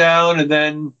takes it down, and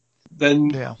then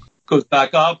goes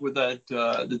back up with that,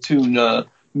 the tune,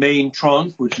 Main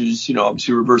Trunk, which is,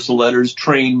 obviously reversal letters,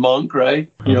 Train Monk, right?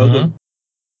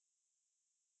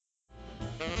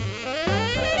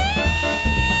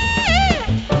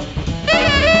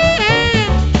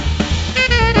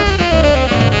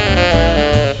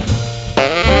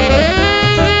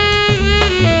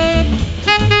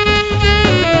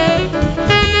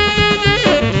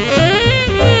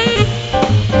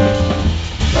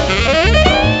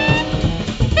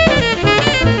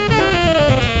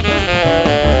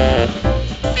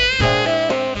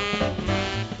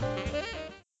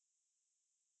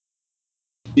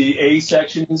 The A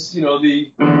section is,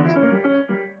 the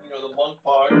monk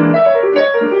part.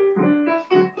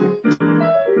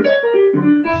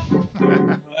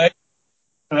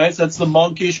 Right. So that's the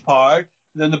monkish part.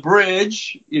 Then the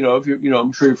bridge, if you're,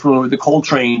 I'm sure you're familiar with the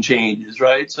Coltrane changes,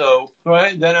 right? So,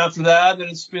 right. Then after that, then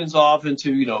it spins off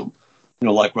into,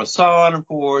 like Rasan, of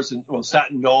course, and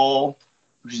Satin Doll,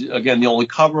 which is again the only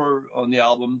cover on the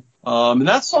album. And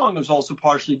that song was also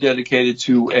partially dedicated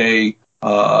to a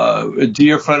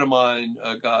dear friend of mine,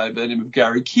 a guy by the name of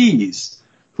Gary Keys,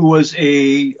 who was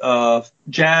a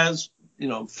jazz,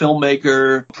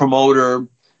 filmmaker, promoter.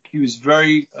 He was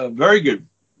very good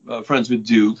friends with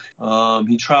Duke.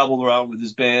 He traveled around with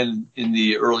his band in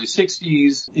the early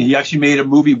 60s. He actually made a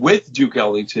movie with Duke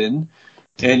Ellington,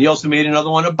 and he also made another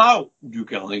one about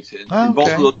Duke Ellington. Oh,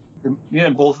 okay.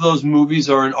 And both of those movies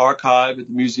are in archive at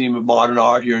the Museum of Modern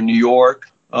Art here in New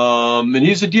York. And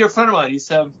he's a dear friend of mine. He used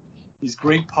to have these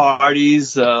great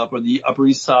parties on the Upper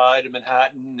East Side of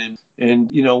Manhattan.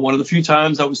 And one of the few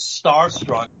times I was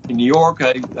starstruck in New York,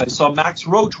 I saw Max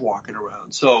Roach walking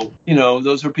around. So,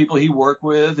 those are people he worked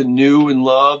with and knew and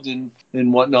loved and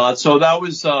whatnot. So that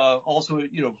was also,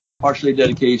 partially a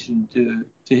dedication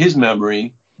to his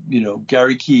memory.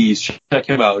 Gary Keys, check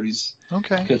him out. He's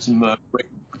got some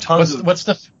great tons of...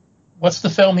 What's the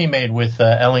film he made with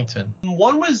Ellington?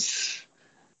 One was...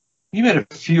 You made a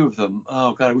few of them.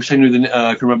 Oh God, I wish I knew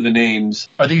could remember the names.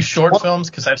 Are these short films?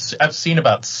 Because I've seen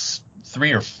about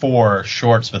 3 or 4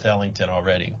 shorts with Ellington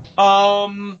already.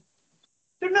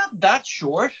 They're not that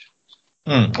short.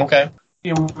 Okay.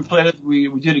 You know,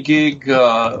 we did a gig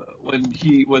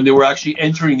when they were actually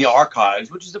entering the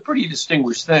archives, which is a pretty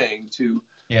distinguished thing for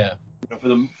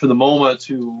the MoMA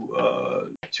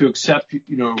to accept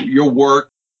your work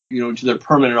into their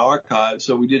permanent archive.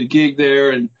 So we did a gig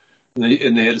there and they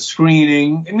had a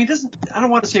screening. I mean, I don't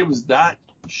want to say it was that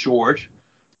short.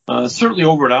 Certainly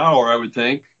over an hour, I would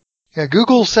think. Yeah,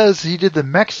 Google says he did the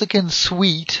Mexican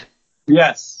Suite.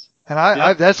 Yes.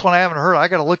 And that's one I haven't heard. I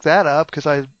got to look that up because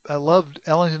I loved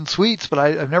Ellington Suites, but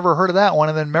I've never heard of that one.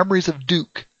 And then Memories of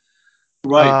Duke.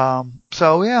 Right.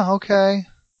 So yeah, okay.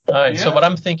 All right. Yeah. So what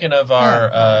I'm thinking of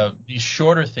are these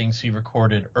shorter things he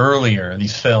recorded earlier.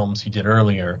 These films he did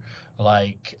earlier,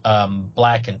 like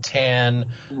Black and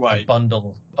Tan, right. a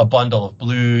bundle of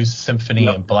blues, Symphony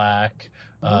in Black.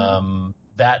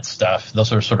 That stuff.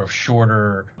 Those are sort of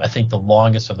shorter. I think the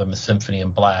longest of them is Symphony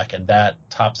in Black, and that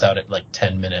tops out at like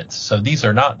 10 minutes. So these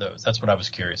are not those. That's what I was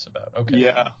curious about. Okay.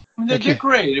 Yeah. They're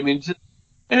great. I mean,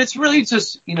 and it's really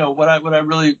just, what I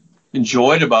really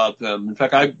enjoyed about them. In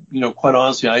fact, quite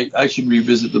honestly, I should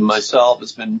revisit them myself.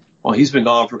 He's been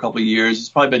gone for a couple of years. It's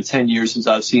probably been 10 years since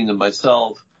I've seen them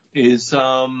myself. They're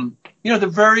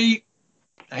very,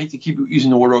 I hate to keep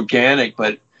using the word organic,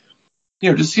 but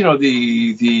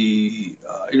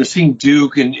seeing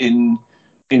Duke in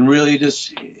really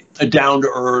just a down to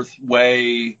earth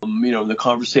way, the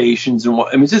conversations and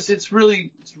what, I mean, it's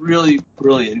really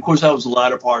brilliant. Of course, that was the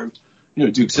latter part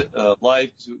of, Duke's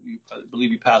life. I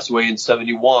believe he passed away in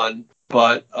 1971.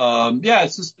 But,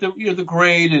 it's just, the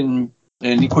great and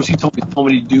of course he told me so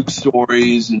many Duke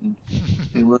stories and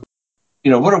what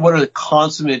a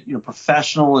consummate,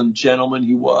 professional and gentleman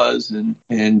he was, and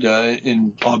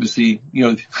obviously,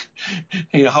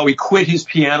 how he quit his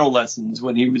piano lessons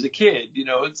when he was a kid.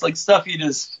 It's like stuff he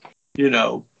just,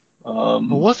 Well,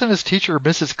 wasn't his teacher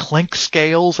Mrs. Clink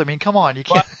Scales? I mean, come on, you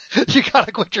can't, you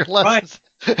gotta quit your lessons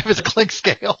if it's Clink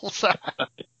Scales. Let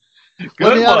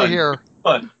me out of here.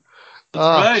 That's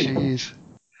right. Jeez.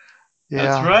 Yeah.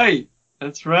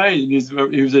 That's right. And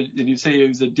you say he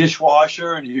was a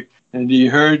dishwasher, and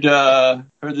you heard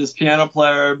this piano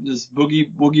player, this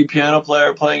boogie piano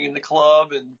player playing in the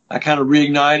club, and that kind of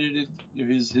reignited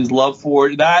his love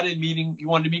for that and he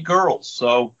wanted to meet girls.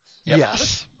 So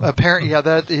yes, apparently,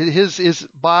 that his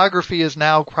biography is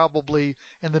now probably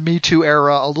in the Me Too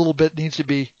era. A little bit needs to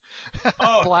be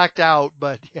blacked out,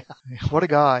 but yeah, what a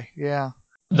guy. Yeah.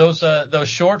 Those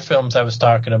short films I was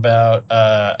talking about,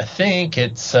 I think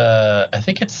it's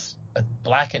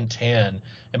Black and Tan.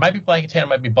 It might be Black and Tan, it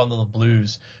might be Bundle of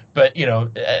Blues, but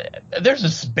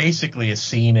there's basically a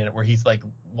scene in it where he's like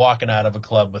walking out of a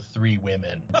club with 3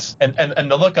 women, and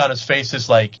the look on his face is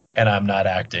like, and I'm not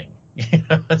acting.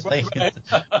 It's like,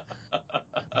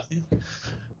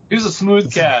 he was a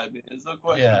smooth cat. There's no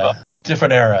question about it.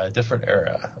 Different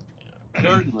era.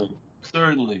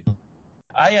 Certainly.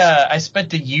 I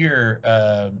spent a year.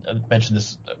 I mentioned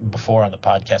this before on the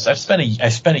podcast. I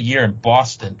spent a year in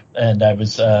Boston, and I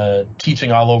was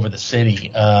teaching all over the city.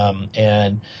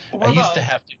 And I used to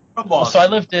have to. So I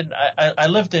lived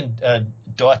in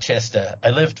Dorchester.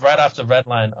 I lived right off the Red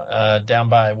Line, down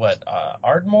by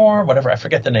Ardmore, whatever. I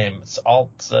forget the name. It's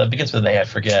begins with an A. I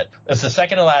forget. It's the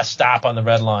second to last stop on the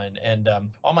Red Line, and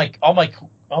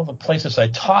all the places I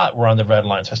taught were on the Red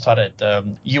Line. So I taught at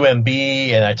UMB,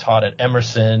 and I taught at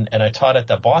Emerson, and I taught at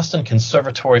the Boston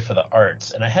Conservatory for the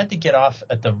Arts. And I had to get off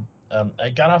at I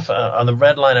got off on the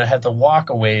Red Line. I had to walk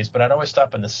a ways, but I'd always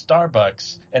stop in the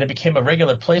Starbucks, and it became a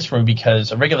regular place for me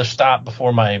because a regular stop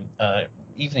before my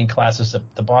evening classes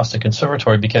at the Boston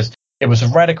Conservatory, because it was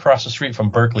right across the street from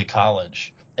Berkeley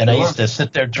College. And I used to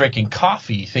sit there drinking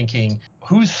coffee thinking,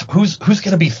 who's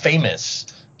going to be famous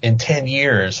in 10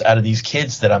 years out of these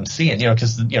kids that I'm seeing,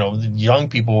 because, the young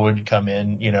people would come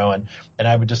in, and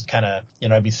I would just kind of,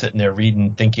 I'd be sitting there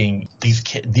reading, thinking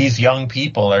these young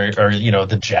people are,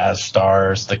 the jazz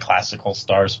stars, the classical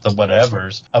stars, the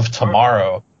whatevers of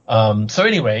tomorrow. So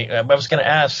anyway, I was going to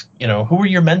ask, who were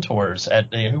your mentors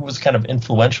who was kind of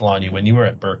influential on you when you were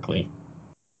at Berkeley?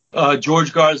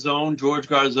 George Garzone.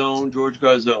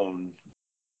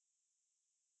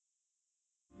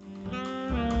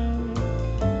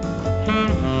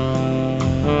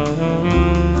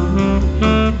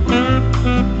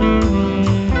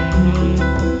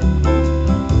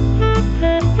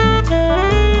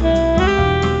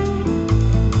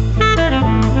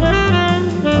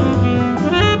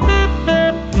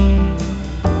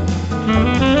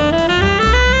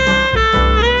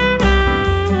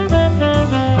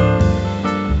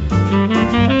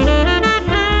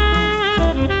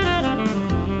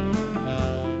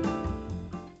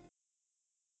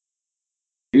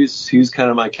 was kind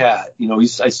of my cat. You know, I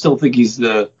still think he's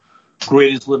the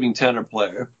greatest living tenor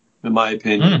player, in my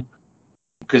opinion.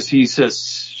 Because he's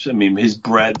just, I mean, his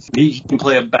breadth. He can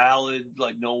play a ballad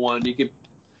like no one. He could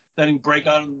then break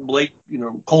out in Blake, you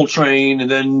know, Coltrane, and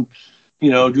then,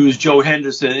 you know, do his Joe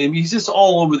Henderson. I mean, he's just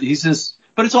all over. He's just,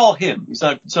 but it's all him. It's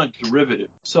not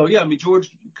derivative. So yeah, I mean,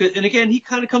 George, and again, he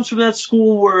kind of comes from that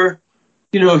school where,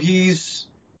 you know,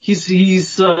 he's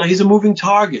a moving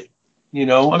target. You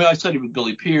know, I mean, I studied with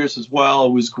Billy Pierce as well.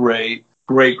 It was great,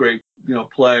 you know,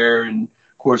 player, and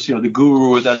of course, you know, the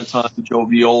guru at that time, Joe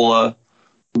Viola,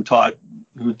 who taught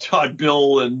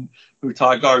Bill and who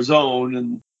taught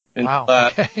Garzone, and wow,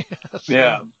 okay.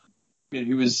 Yeah,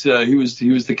 he was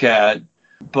the cat.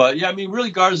 But yeah, I mean,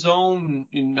 really, Garzone,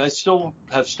 and I still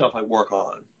have stuff I work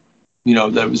on, you know,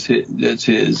 that's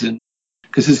his, and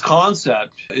because his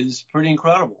concept is pretty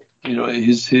incredible, you know,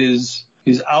 his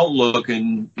outlook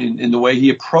and the way he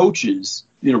approaches,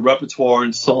 you know, repertoire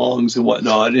and songs and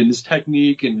whatnot, and his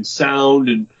technique and sound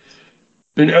and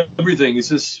everything is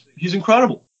just, he's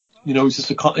incredible. You know,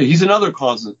 he's another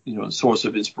constant, you know, source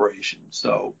of inspiration.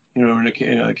 So, you know, and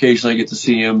occasionally I get to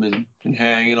see him and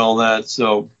hang and all that.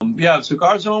 So, yeah, so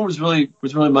Garzone was really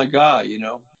my guy, you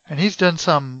know. And he's done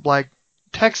some like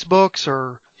textbooks,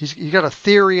 or he's got a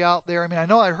theory out there. I mean, I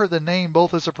know I heard the name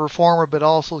both as a performer, but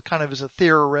also kind of as a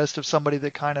theorist of somebody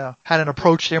that kind of had an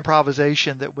approach to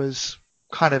improvisation that was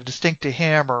kind of distinct to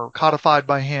him or codified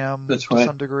by him. That's right. To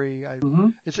some degree.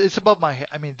 It's above my head.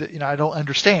 I mean, you know, I don't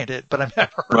understand it, but I've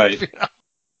never heard right. of, you know,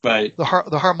 right. The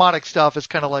harmonic stuff is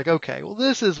kind of like, okay, well,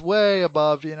 this is way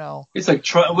above, you know, it's like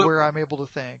where I'm able to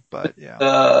think. But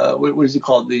yeah, what is it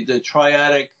called? The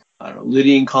triadic, I don't know,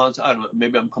 Lydian concept. I don't know.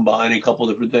 Maybe I'm combining a couple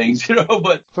different things, you know.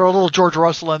 But throw a little George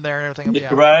Russell in there and everything.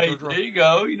 Yeah, right. There you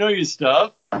go. You know your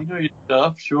stuff.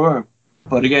 Sure.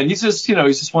 But again, he's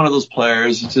just one of those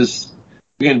players. It's just,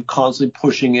 again, constantly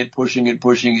pushing it.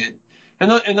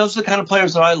 And those are the kind of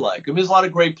players that I like. I mean, there's a lot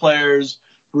of great players,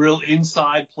 real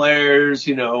inside players,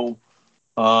 you know,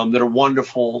 that are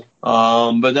wonderful.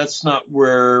 But that's not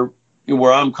where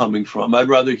I'm coming from. I'd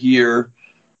rather hear,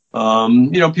 you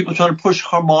know, people trying to push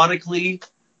harmonically.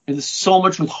 And there's so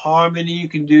much with harmony you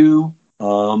can do,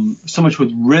 so much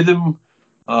with rhythm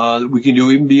that we can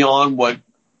do, even beyond what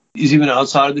is even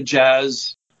outside of the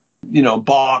jazz, you know,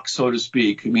 box, so to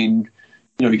speak. I mean,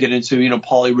 you know, you get into, you know,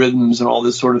 polyrhythms and all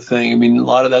this sort of thing. I mean, a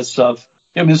lot of that stuff.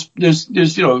 I mean,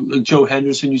 there's you know, Joe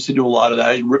Henderson used to do a lot of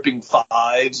that, ripping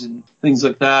fives and things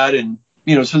like that. And,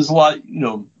 you know, so there's a lot, you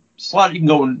know, you can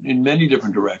go in many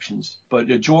different directions. But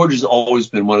George has always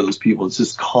been one of those people. It's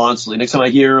just constantly. Next time I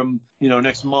hear him, you know,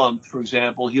 next month, for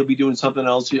example, he'll be doing something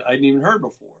else I hadn't even heard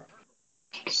before.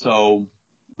 So,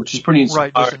 which is pretty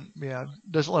inspiring. Right,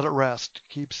 doesn't let it rest.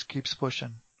 Keeps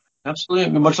pushing. Absolutely. I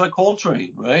mean, much like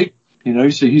Coltrane, right? You know,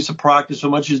 he used to practice so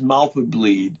much his mouth would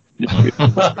bleed.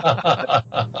 Yeah.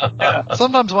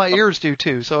 Sometimes my ears do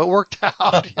too, so it worked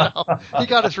out. You know, he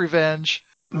got his revenge.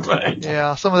 Right.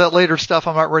 Yeah, some of that later stuff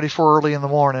I'm not ready for early in the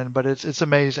morning, but it's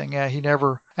amazing. Yeah, he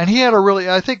had a really,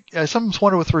 I think, sometimes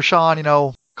wonder with Rashawn, you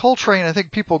know, Coltrane, I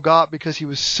think people got because he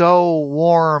was so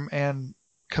warm and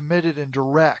committed and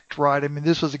direct, right? I mean,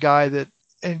 this was a guy that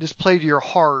and just played to your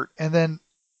heart. And then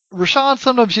Rashawn,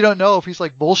 sometimes you don't know if he's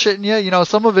like bullshitting you. You know,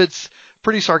 some of it's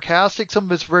pretty sarcastic, some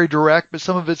of it's very direct, but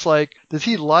some of it's like, does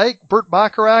he like Burt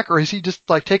Bacharach or is he just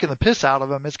like taking the piss out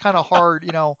of him? It's kind of hard,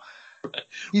 you know.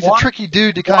 He's a tricky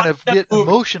dude to kind of get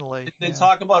emotionally. They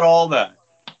talk about all that,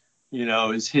 you know,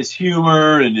 his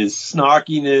humor and his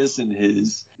snarkiness and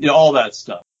his, you know, all that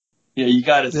stuff. Yeah, you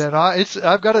got to. Yeah,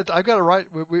 I've got to write.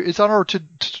 It's on our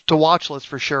to watch list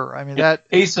for sure. I mean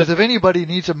because if anybody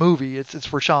needs a movie, it's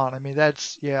Rashawn. I mean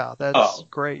that's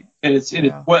great. And it's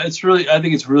really, I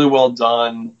think it's really well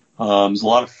done. There's a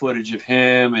lot of footage of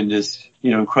him and just, you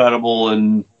know, incredible.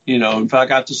 And, you know, in fact,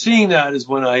 after seeing that is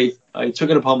when I took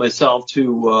it upon myself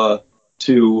to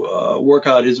work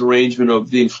out his arrangement of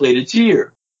The Inflated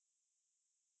Tear.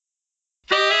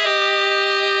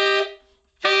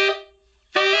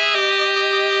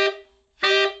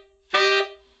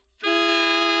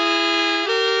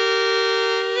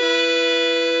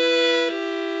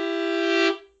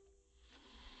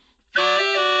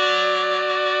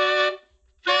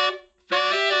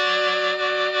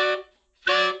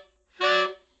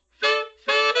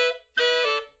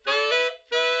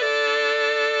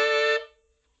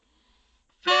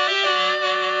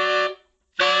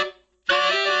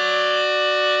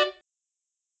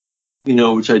 You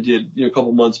know, which I did, you know, a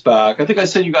couple months back. I think I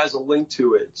sent you guys a link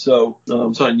to it. So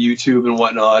it's on YouTube and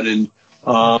whatnot. And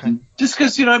just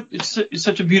because, you know, it's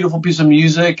such a beautiful piece of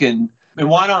music, and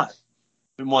why not?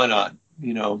 And why not?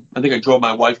 You know, I think I drove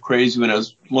my wife crazy when I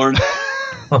was learning.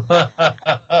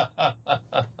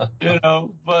 You know,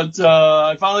 but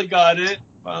I finally got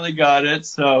it.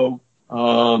 So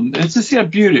it's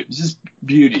just beauty. It's just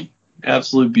beauty,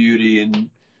 absolute beauty,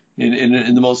 and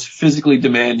in the most physically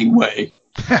demanding way.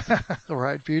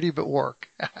 Right, beauty but work.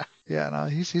 Yeah, no,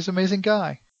 he's an amazing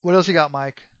guy. What else you got,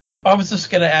 Mike? I was just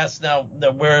going to ask now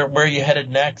where are you headed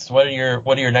next? What are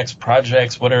your next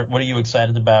projects? What are you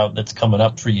excited about that's coming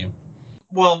up for you?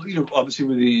 Well, you know, obviously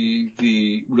with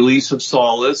the release of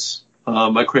Solace,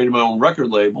 I created my own record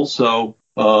label. So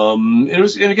it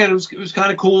was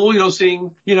kind of cool, you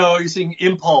know, you're seeing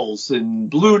Impulse and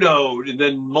Blue Note and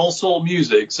then Mulsoul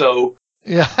Music. So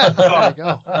yeah, there you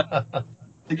go.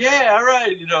 Yeah, all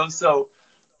right, you know. So,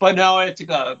 but now I have to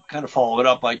kind of follow it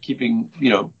up by keeping, you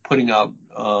know, putting out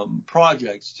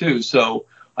projects too. So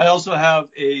I also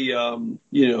have a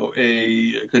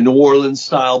New Orleans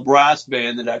style brass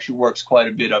band that actually works quite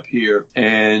a bit up here.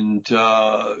 And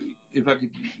if I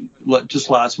could, just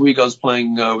last week I was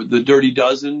playing with the Dirty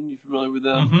Dozen. You familiar with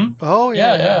them? Mm-hmm. Oh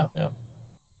yeah.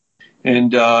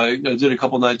 And I did a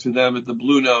couple nights with them at the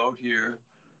Blue Note here.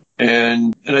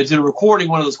 And I did a recording,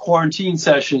 one of those quarantine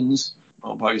sessions,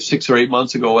 probably 6 or 8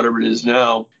 months ago, whatever it is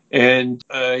now. And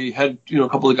I had, you know, a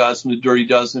couple of guys from the Dirty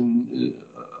Dozen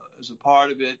as a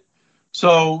part of it.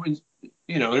 So,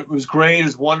 you know, it was great. It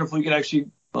was wonderful. You could actually,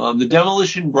 the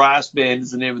Demolition Brass Band is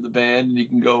the name of the band, and you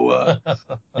can go,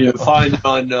 find it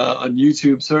on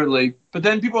YouTube, certainly. But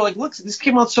then people are like, look, this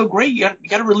came out so great. You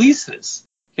got to release this.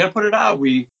 You got to put it out.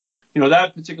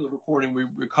 That particular recording, we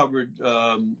recovered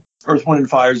Earth, Wind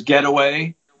 & Fire's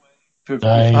Getaway.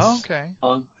 Nice. Oh, okay.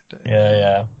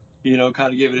 Yeah. You know,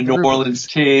 kind of gave it a New Orleans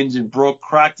tinge and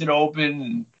cracked it open,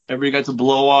 and everybody got to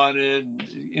blow on it.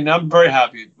 And I'm very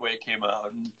happy with the way it came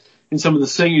out. And some of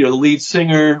the lead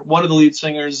singer, one of the lead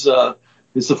singers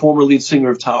is the former lead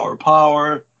singer of Tower of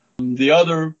Power. The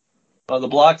other, the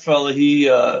black fella,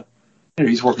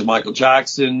 he's worked with Michael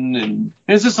Jackson, and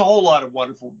it's just a whole lot of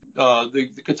wonderful.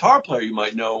 The guitar player you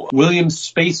might know, William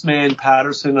Spaceman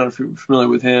Patterson. I don't know if you're familiar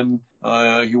with him.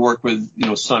 He worked with, you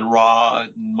know, Sun Ra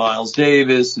and Miles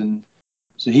Davis, and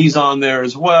so he's on there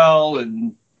as well.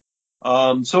 And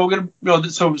so we're gonna,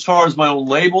 so as far as my own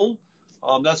label,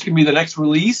 that's gonna be the next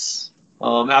release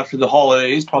after the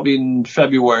holidays, probably in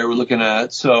February. We're looking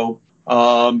at, so be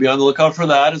on the lookout for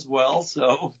that as well.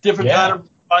 So different kind of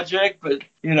project, but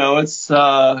you know, it's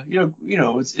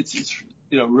it's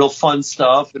real fun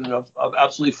stuff, and I've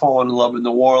absolutely fallen in love with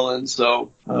New Orleans.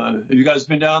 So have you guys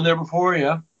been down there before?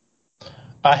 Yeah,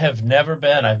 I have never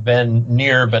been. I've been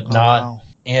near but not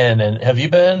in. And have you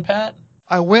been, Pat?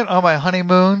 I went on my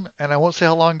honeymoon, and I won't say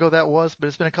how long ago that was, but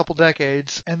it's been a couple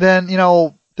decades. And then, you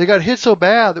know, they got hit so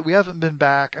bad that we haven't been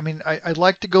back. I mean, I'd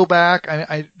like to go back.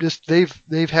 I just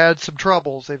they've had some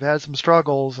troubles, they've had some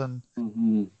struggles, and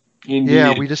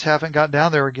yeah, we just haven't gotten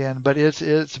down there again. But it's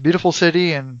a beautiful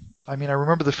city, and I mean, I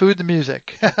remember the food, the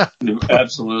music.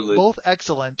 Absolutely, both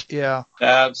excellent. Yeah,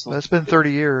 absolutely. That's been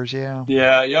 30 years. Yeah.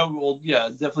 Yeah. Well, yeah,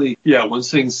 definitely. Yeah,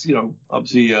 once things, you know,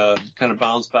 obviously kind of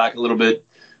bounce back a little bit.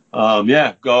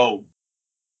 Yeah, go.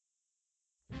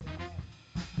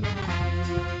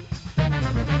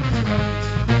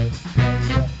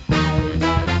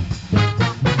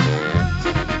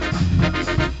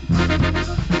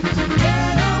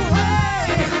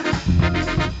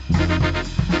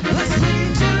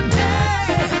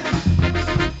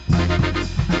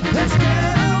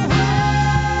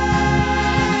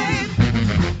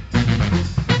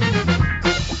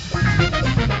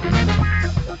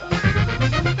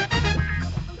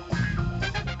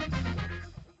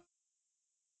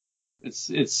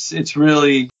 It's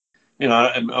really, you know,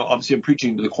 obviously I'm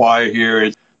preaching to the choir here.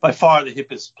 It's by far the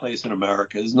hippest place in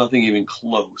America. There's nothing even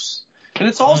close. And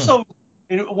it's also,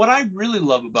 you know, what I really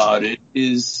love about it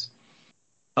is,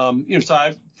 you know,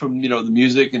 aside from, you know, the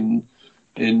music and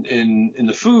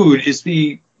the food, is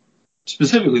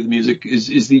specifically the music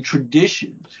is the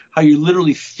tradition, how you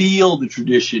literally feel the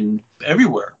tradition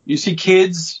everywhere. You see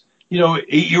kids, you know,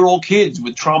 8-year-old kids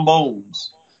with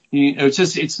trombones. You know,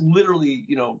 it's literally,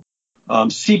 you know,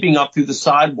 seeping up through the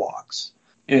sidewalks,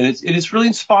 and it's really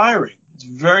inspiring. It's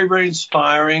very, very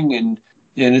inspiring, and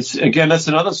it's, again, that's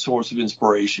another source of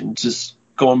inspiration. Just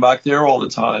going back there all the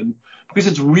time, because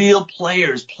it's real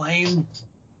players playing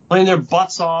their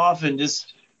butts off and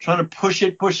just trying to push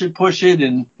it,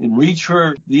 and reach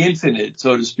for the infinite,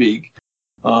 so to speak.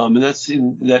 And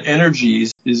that energy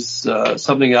is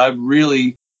something I've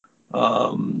really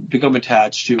become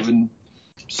attached to, and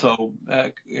so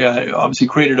I obviously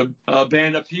created a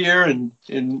band up here, and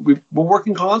we're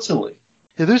working constantly.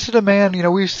 Yeah, this is a man, you know,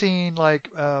 we've seen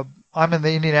like I'm in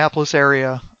the Indianapolis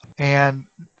area, and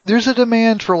there's a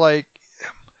demand for like,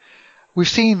 we've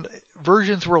seen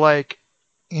versions where like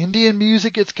Indian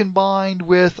music gets combined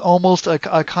with almost a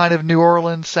kind of New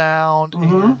Orleans sound.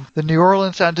 And the New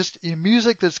Orleans sound, just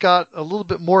music that's got a little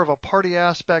bit more of a party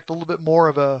aspect, a little bit more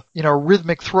of a,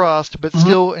 rhythmic thrust, but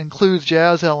still includes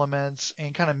jazz elements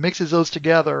and kind of mixes those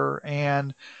together.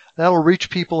 And that'll reach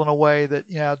people in a way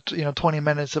that, 20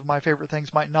 minutes of My Favorite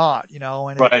Things might not,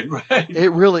 and right.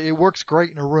 it works great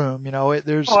in a room,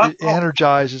 it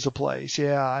energizes a place.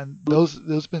 Yeah. And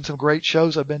those been some great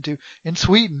shows I've been to in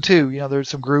Sweden too. There's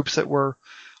some groups that were,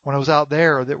 when I was out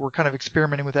there, that were kind of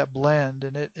experimenting with that blend,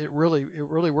 and it really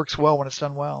works well when it's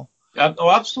done well. Oh,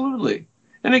 absolutely.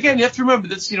 And again, you have to remember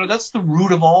that's the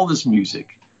root of all this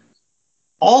music.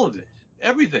 All of it.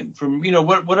 Everything from,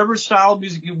 whatever style of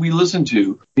music we listen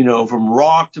to, from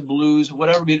rock to blues,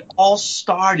 whatever, it all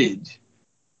started,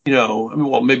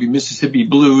 maybe Mississippi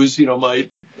blues, might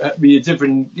be a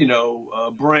different,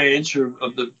 branch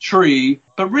of the tree.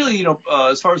 But really,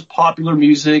 as far as popular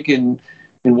music and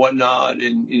whatnot,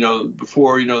 and,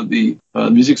 before, the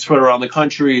music spread around the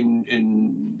country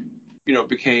and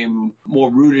became more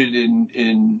rooted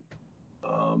in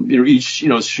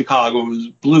Chicago's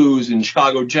blues and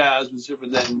Chicago jazz was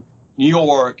different than New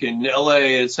York and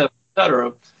LA, et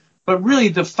cetera. But really,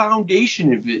 the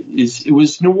foundation of it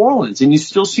was New Orleans, and you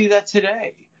still see that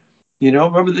today.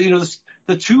 Remember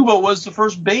the tuba was the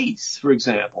first bass, for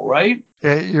example, right?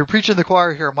 Yeah, you're preaching the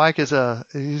choir here. Mike he's a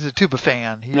tuba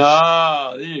fan.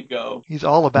 There you go. He's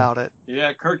all about it.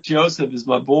 Yeah, Kirk Joseph is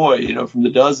my boy, from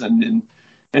the Dozen,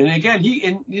 and again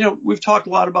we've talked a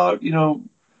lot about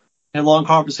and long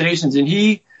conversations, and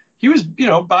he was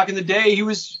back in the day he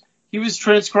was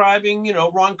transcribing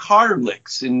Ron Carter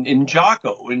licks in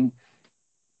Jocko and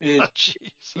yeah,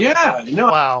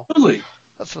 wow, absolutely.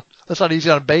 That's not easy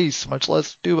on bass, much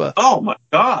less tuba. Oh my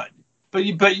God! But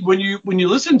when you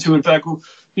listen to it, in fact, on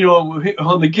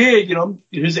the gig,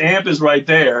 his amp is right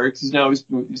there because now he's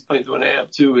playing through an amp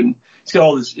too, and he's got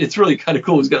all this. It's really kind of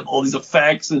cool. He's got all these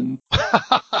effects and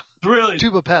really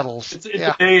tuba pedals. It's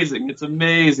amazing. It's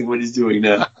amazing what he's doing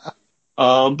now.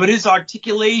 But his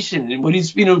articulation and when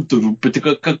he's his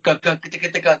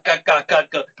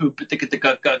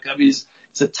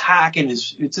attack and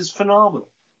it's just phenomenal.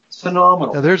 It's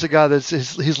phenomenal. Now, there's a guy that's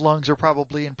his lungs are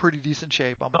probably in pretty decent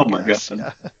shape. Oh my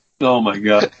God. Oh my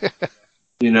God.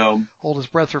 Hold his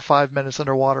breath for 5 minutes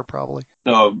underwater probably.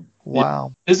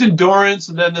 Wow. There's endurance,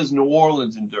 and then there's New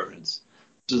Orleans endurance,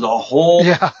 which is a whole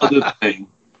other thing.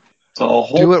 It's a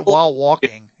whole do it while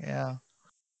walking. Yeah.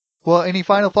 Well, any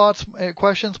final thoughts,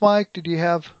 questions, Mike? Did you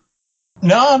have?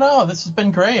 No, this has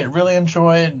been great. Really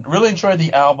enjoyed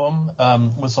the album.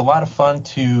 Was a lot of fun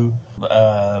to.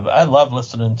 I love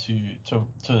listening to.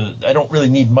 I don't really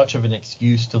need much of an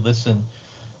excuse to listen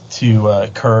to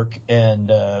Kirk, and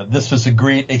this was a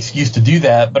great excuse to do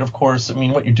that. But of course, I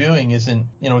mean, what you're doing isn't,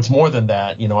 it's more than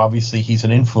that. Obviously he's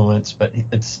an influence, but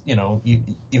it's,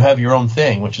 you have your own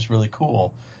thing, which is really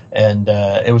cool. And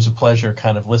it was a pleasure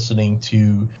kind of listening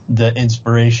to the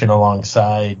inspiration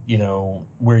alongside,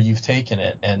 where you've taken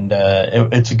it. And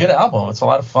it's a good album. It's a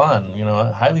lot of fun.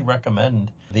 I highly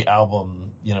recommend the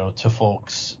album, to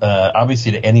folks,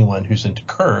 obviously to anyone who's into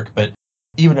Kirk, but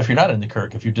even if you're not into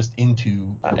Kirk, if you're just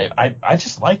into, I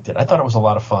just liked it. I thought it was a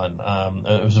lot of fun.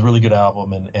 It was a really good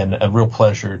album and a real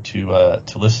pleasure to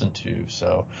listen to.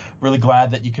 So really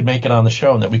glad that you could make it on the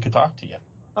show and that we could talk to you.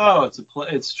 Oh,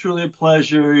 it's truly a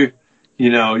pleasure.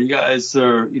 You guys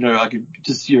are, I could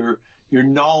just your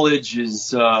knowledge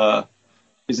is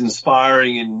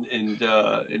inspiring and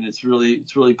it's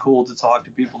really cool to talk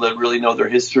to people that really know their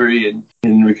history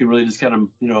and we can really just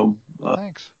kind of,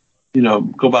 thanks.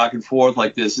 Go back and forth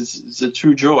like this. It's a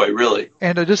true joy, really.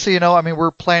 And just so you know,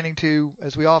 we're planning to,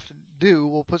 as we often do,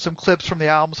 we'll put some clips from the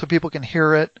album so people can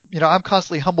hear it. I'm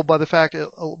constantly humbled by the fact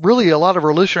that really a lot of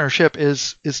our listenership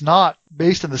is not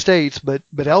based in the States, but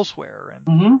elsewhere.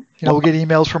 And, we'll get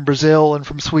emails from Brazil and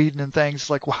from Sweden and things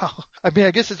like, wow. I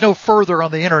guess it's no further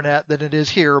on the internet than it is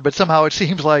here, but somehow it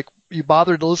seems like you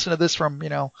bothered to listen to this from,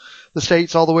 the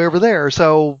States all the way over there.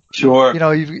 So, sure.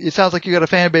 It sounds like you got a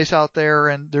fan base out there,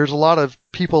 and there's a lot of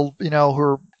people, who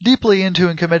are deeply into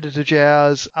and committed to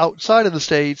jazz outside of the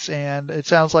States, and it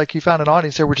sounds like you found an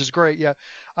audience there, which is great. Yeah.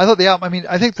 I thought the album,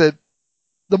 I think that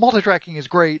the multi-tracking is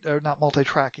great, or not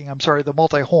multi-tracking, I'm sorry, the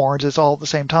multi-horns, it's all at the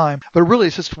same time. But really,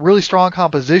 it's just really strong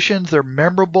compositions. They're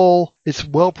memorable. It's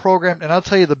well programmed. And I'll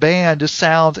tell you, the band just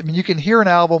sounds, you can hear an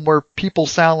album where people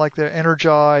sound like they're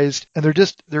energized and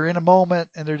they're in a moment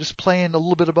and they're just playing a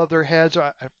little bit above their heads.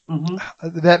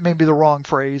 That may be the wrong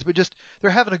phrase, but just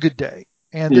they're having a good day.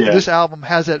 And this album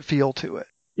has that feel to it.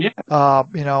 Yeah.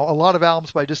 A lot of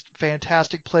albums by just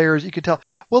fantastic players. You could tell,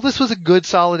 well, this was a good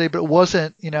solid day, but it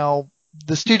wasn't,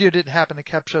 the studio didn't happen to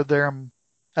capture them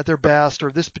at their best,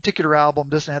 or this particular album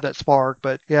doesn't have that spark.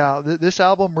 But yeah, this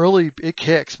album really, it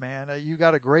kicks, man. You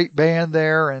got a great band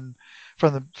there, and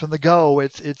from the go,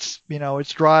 it's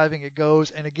driving, it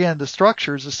goes. And again, the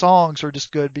structures, the songs are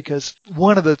just good, because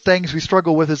one of the things we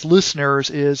struggle with as listeners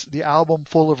is the album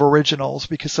full of originals,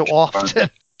 because so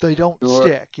often they don't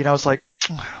stick. It's like,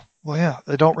 well, yeah,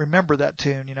 I don't remember that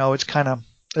tune. It's kind of,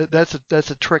 that's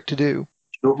a trick to do.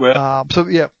 So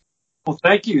yeah. Well,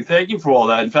 thank you for all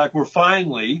that. In fact, we're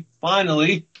finally,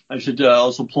 I should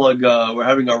also plug, we're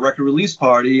having our record release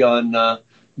party on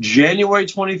January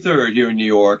 23rd here in New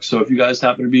York. So if you guys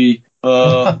happen to be,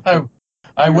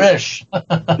 I wish.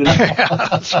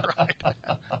 That's right.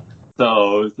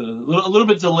 So it's a little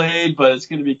bit delayed, but it's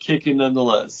going to be kicking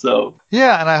nonetheless. So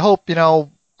yeah, and I hope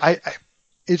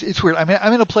it's weird. I mean,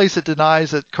 I'm in a place that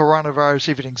denies that coronavirus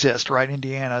even exists, right?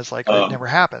 Indiana is like it never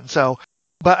happened. So,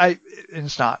 but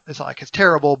it's not like it's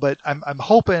terrible. But I'm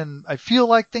hoping. I feel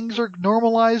like things are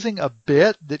normalizing a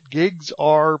bit. That gigs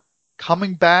are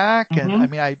coming back, and I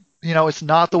mean, it's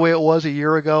not the way it was a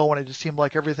year ago when it just seemed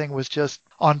like everything was just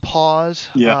on pause.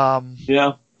 Yeah.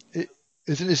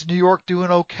 Is New York doing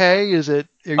okay? Are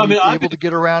you able to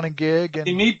get around and gig? And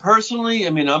me personally,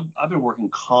 I've been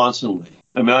working constantly.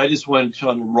 I just went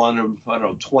on a run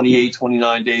of 28,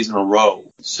 29 days in a row.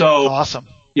 So awesome.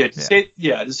 Yeah,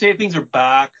 to say things are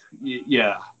back.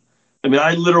 Yeah.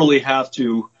 I literally have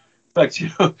to. In fact,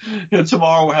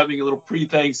 tomorrow we're having a little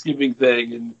pre-Thanksgiving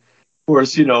thing, and of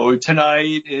course,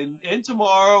 tonight and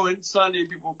tomorrow and Sunday,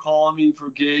 people are calling me for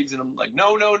gigs, and I'm like,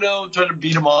 no, I'm trying to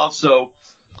beat them off. So,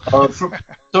 so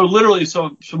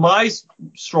my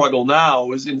struggle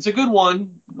now is, and it's a good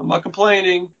one, I'm not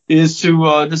complaining, is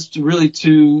to just really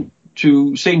to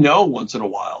say no once in a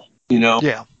while,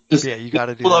 Yeah. You got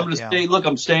to do. Well, I'm going to stay. Look,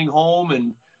 I'm staying home,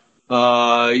 and a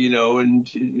lot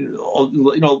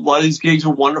of these gigs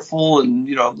are wonderful, and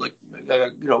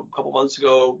a couple months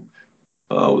ago.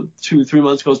 2-3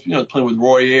 months ago, playing with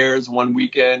Roy Ayers one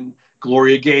weekend,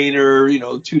 Gloria Gaynor,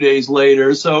 2 days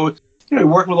later. So,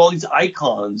 working with all these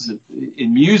icons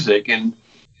in music, and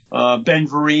Ben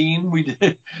Vereen,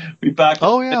 we backed.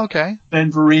 Oh yeah, okay.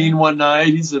 Ben Vereen one night.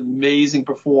 He's an amazing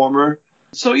performer.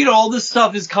 So, all this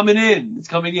stuff is coming in. It's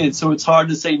coming in. So it's hard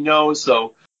to say no.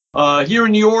 So here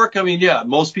in New York,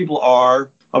 most people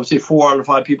are. I would say 4 out of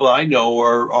 5 people I know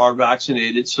are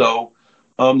vaccinated. So.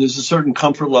 There's a certain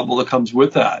comfort level that comes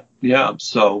with that. Yeah.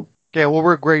 So. Yeah. Well,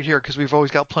 we're great here because we've always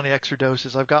got plenty of extra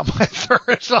doses. I've got my third.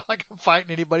 It's not like I'm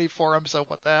fighting anybody for them. So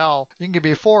what the hell? You can give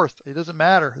me a fourth. It doesn't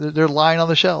matter. They're lying on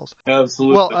the shelves.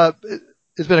 Absolutely. Well,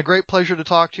 it's been a great pleasure to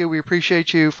talk to you. We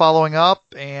appreciate you following up,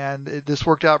 and this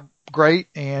worked out great.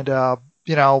 And,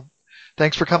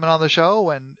 thanks for coming on the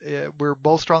show, and we're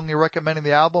both strongly recommending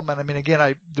the album. And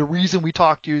again, the reason we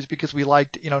talked to you is because we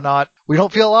liked, we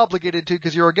don't feel obligated to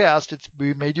because you're a guest.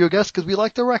 We made you a guest because we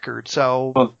like the record.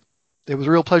 So it was a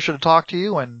real pleasure to talk to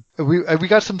you. And we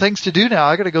got some things to do now.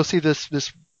 I got to go see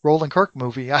this Roland Kirk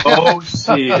movie. I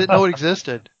didn't know it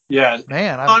existed. Yeah,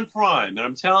 man, on Prime, and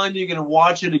I'm telling you, you're gonna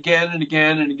watch it again and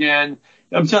again and again.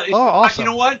 I'm telling you. Oh, awesome.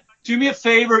 You know what? Do me a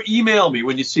favor, email me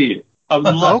when you see it.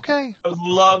 Okay. I would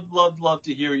love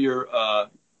to hear your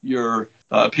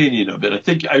opinion of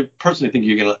it. I personally think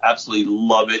you're going to absolutely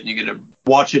love it, and you're going to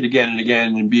watch it again and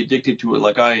again and be addicted to it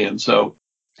like I am. So,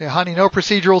 yeah, honey, no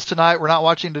procedurals tonight. We're not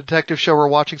watching a detective show. We're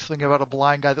watching something about a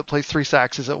blind guy that plays 3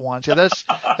 saxes at once. Yeah, that's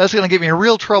going to get me in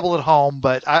real trouble at home,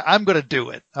 but I'm going to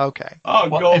do it. Okay. Oh,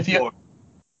 well, go for it.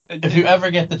 If you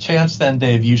ever get the chance, then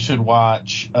Dave, you should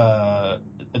watch.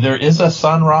 There is a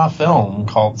Sun Ra film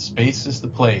called "Space Is the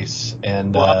Place,"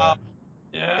 and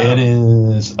it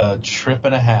is a trip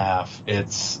and a half.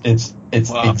 It's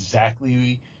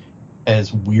exactly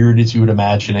as weird as you would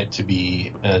imagine it to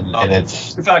be, and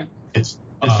it's in fact it's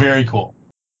very cool.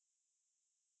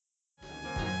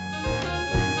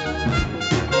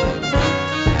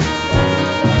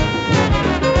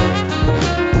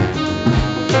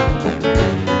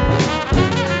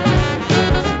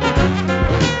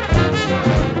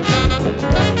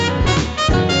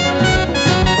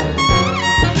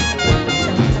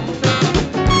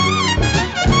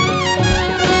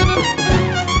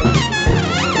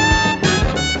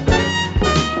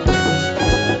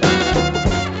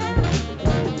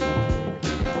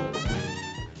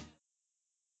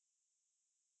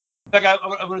 In fact,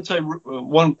 I'm going to tell you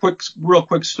one real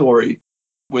quick story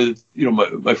with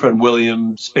my friend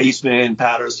William Spaceman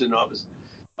Patterson.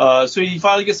 So he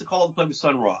finally gets a call to play with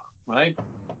Sun Ra, right?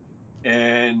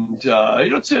 And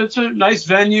it's a nice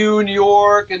venue in New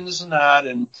York and this and that,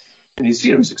 and he's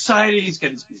he's excited. He's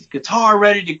got his guitar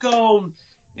ready to go.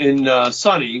 And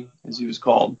Sonny, as he was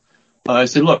called, I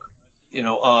said, look,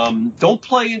 don't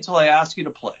play until I ask you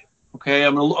to play. Okay,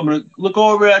 I'm gonna look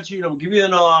over at you and I'm gonna give you a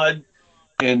nod,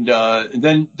 and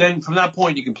then from that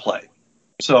point you can play.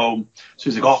 So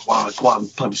he's like, oh wow, I'm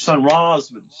playing Sun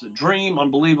Ra's, it's a dream,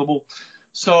 unbelievable.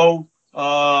 So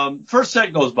first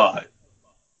set goes by.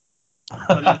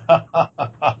 The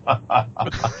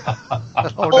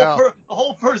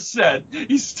whole first set,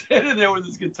 he's standing there with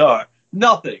his guitar,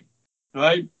 nothing,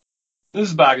 right? This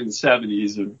is back in the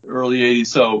 70s or early 80s,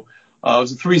 so it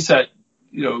was a 3-set,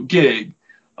 gig.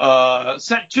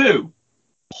 Set 2,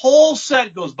 whole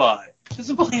set goes by,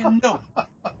 doesn't play a note.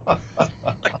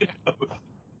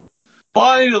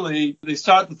 Finally, they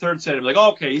start the third set. I'm like,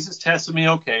 okay, he's just testing me.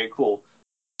 Okay, cool.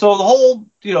 So the whole,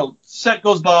 set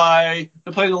goes by.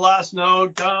 They're playing the last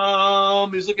note.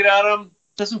 He's looking at him.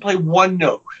 Doesn't play one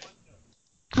note.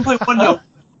 Doesn't play one note.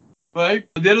 Right?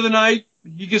 At the end of the night,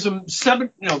 he gives him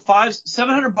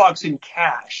 $700 in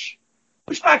cash,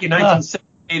 which back in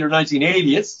 1978 or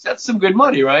 1980, that's some good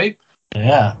money, right?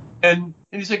 Yeah. And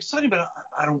he's like, Sonny, but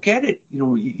I don't get it.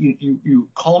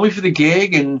 You call me for the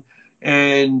gig and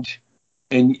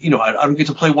I don't get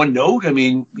to play one note. I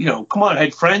mean, come on, I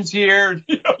had friends here.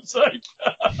 It's like,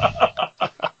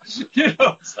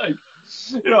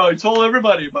 I told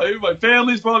everybody, my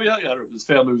family's probably out. I don't know if his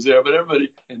family was there, but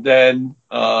everybody. And then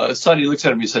Sonny looks at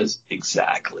him and he says,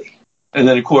 exactly. And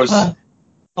then, of course, the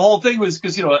whole thing was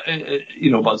because,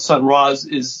 about Sun Ra's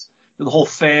is the whole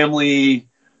family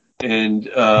and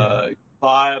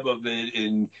vibe of it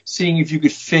and seeing if you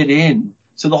could fit in.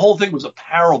 So the whole thing was a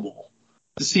parable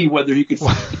to see whether he could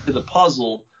fit into the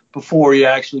puzzle before he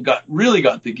actually really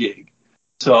got the gig.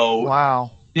 So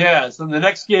wow. Yeah. So the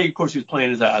next gig, of course, he was playing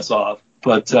his ass off,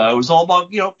 but it was all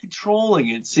about controlling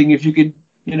it, seeing if you could,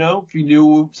 if you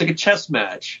knew. It's like a chess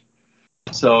match.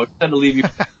 So it's kind of leave you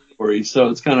story. So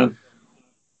it's kind of.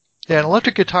 Yeah, an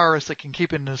electric guitarist that can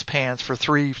keep it in his pants for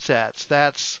 3 sets,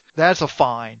 that's a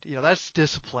find. That's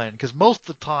discipline, because most of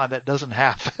the time that doesn't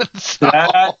happen. So.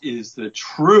 That is the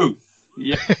truth.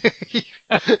 Yeah.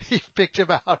 He picked him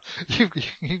out. You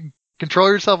control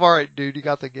yourself. All right, dude, you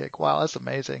got the gig. Wow, that's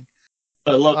amazing.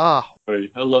 I love that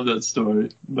story. I love that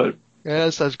story. But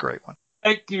yes, that's a great one.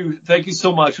 Thank you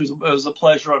so much. It was a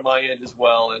pleasure on my end as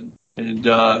well, and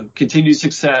continued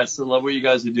success. I love what you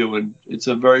guys are doing. It's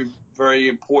a very, very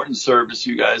important service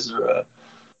you guys are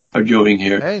doing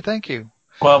here. Hey, thank you.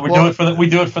 Well, we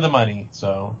do it for the money,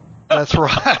 so. That's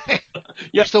right.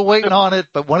 You're still waiting on it,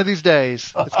 but one of these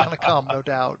days it's going to come, no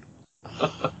doubt.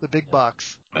 The big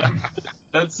bucks.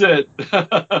 That's it.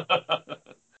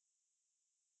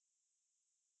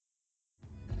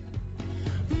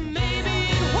 Maybe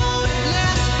it won't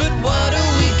last, but what do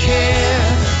we care?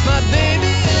 My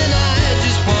baby and I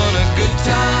just want a good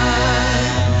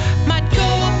time. Might go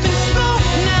up in smoke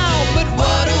now, but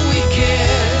what do we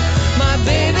care? My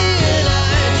baby and I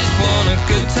just want a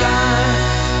good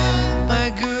time. My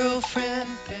girlfriend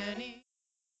Penny.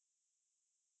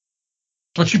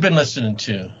 What you been listening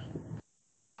to?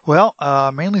 Well,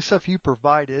 mainly stuff you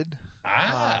provided.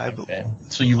 Okay.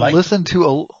 So you like listen to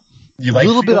a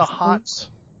little bit of hot.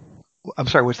 I'm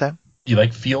sorry, what's that? You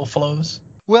like Feel Flows?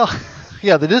 Well,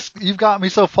 yeah, the disc you've got me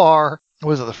so far.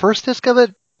 Was it the first disc of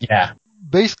it? Yeah.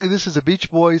 Basically, this is a Beach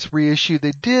Boys reissue.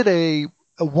 They did a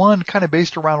one kind of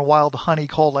based around Wild Honey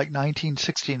called like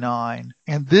 1969,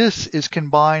 and this is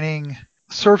combining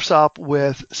Surf's Up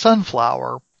with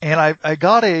Sunflower. And I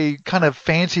got a kind of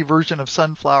fancy version of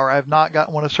Sunflower. I have not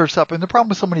got one of Surf's Up. And the problem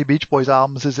with so many Beach Boys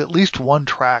albums is at least one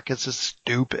track is just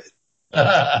stupid.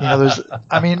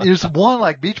 There's one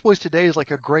like Beach Boys Today is like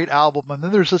a great album, and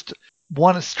then there's just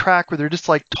one track where they're just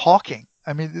like talking.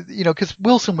 I mean, because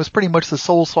Wilson was pretty much the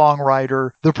sole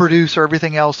songwriter, the producer,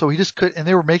 everything else. So he just couldn't, and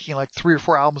they were making like 3 or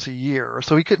 4 albums a year.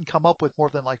 So he couldn't come up with more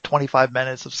than like 25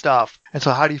 minutes of stuff. And so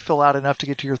how do you fill out enough to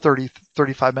get to your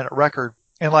 35 minute record?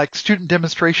 And like Student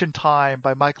Demonstration Time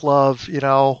by Mike Love,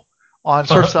 on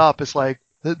Surf's Up, it's like,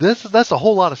 that's a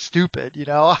whole lot of stupid, Do you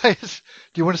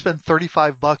want to spend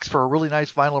 $35 for a really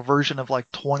nice vinyl version of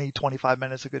like 25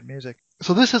 minutes of good music?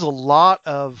 So this is a lot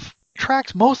of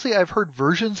tracks. Mostly I've heard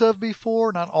versions of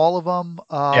before, not all of them.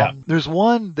 There's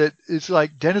one that is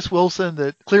like Dennis Wilson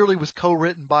that clearly was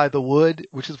co-written by The Wood,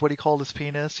 which is what he called his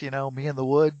penis, Me and the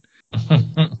Wood,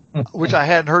 which I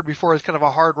hadn't heard before. It's kind of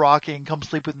a hard rocking, Come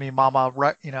Sleep With Me, Mama,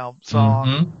 song.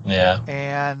 Mm-hmm. Yeah.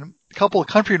 And a couple of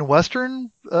country and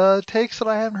western takes that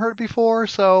I hadn't heard before.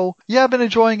 So yeah, I've been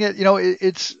enjoying it.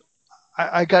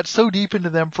 I got so deep into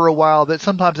them for a while that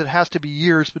sometimes it has to be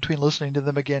years between listening to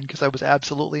them again because I was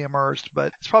absolutely immersed.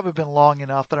 But it's probably been long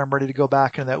enough that I'm ready to go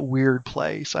back into that weird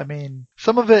place. I mean,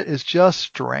 some of it is just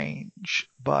strange,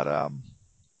 but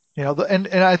and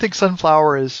I think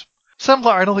Sunflower.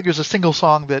 I don't think there's a single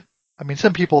song that. I mean,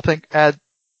 some people think add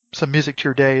some music to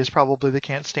your day is probably they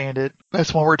can't stand it.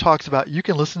 That's one where it talks about you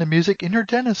can listen to music in your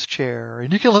dentist chair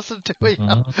and you can listen to it.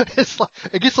 It's like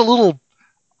it gets a little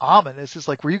ominous. It's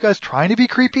like, were you guys trying to be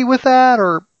creepy with that,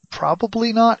 or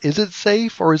probably not? Is it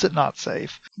safe or is it not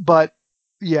safe? But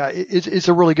yeah, it's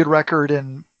a really good record,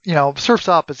 and Surf's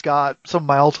Up has got some of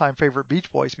my all-time favorite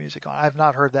Beach Boys music on. I've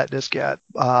not heard that disc yet,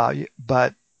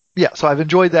 but yeah, so I've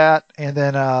enjoyed that. And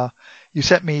then you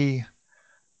sent me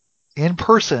in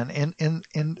person, in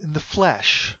the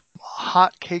flesh,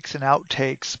 Hot Cakes and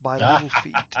Outtakes by Little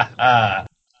Feat.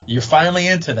 You're finally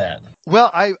into that. Well,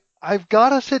 I've got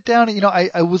to sit down.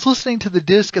 I was listening to the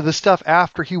disc of the stuff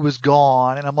after he was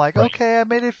gone, and I'm like, right. Okay,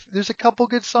 there's a couple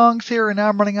good songs here, and now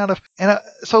I'm running out of.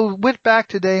 So went back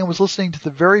today and was listening to the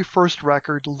very first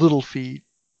record, Little Feat,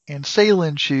 and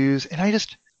Sailing Shoes, and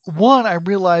I'm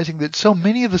realizing that so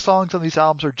many of the songs on these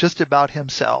albums are just about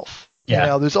himself.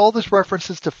 Yeah. There's all this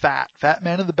references to Fat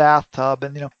Man in the Bathtub,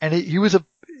 and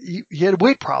he had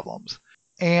weight problems,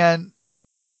 and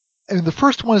the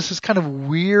first one is this kind of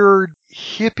weird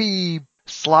hippie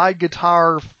slide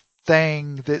guitar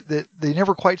thing that they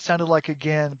never quite sounded like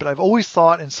again, but I've always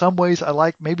thought in some ways I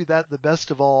like maybe that the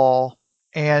best of all.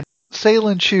 And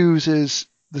Sailin' Shoes is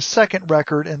the second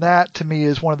record, and that to me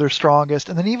is one of their strongest.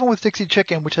 And then even with Dixie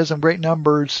Chicken, which has some great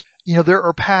numbers, there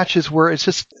are patches where it's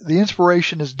just the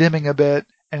inspiration is dimming a bit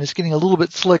and it's getting a little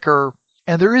bit slicker.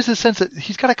 And there is a sense that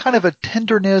he's got a kind of a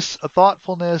tenderness, a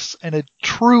thoughtfulness, and a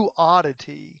true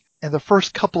oddity in the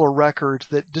first couple of records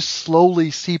that just slowly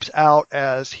seeps out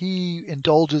as he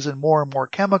indulges in more and more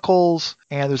chemicals,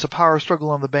 and there's a power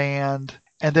struggle in the band.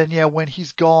 And then, when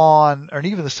he's gone, or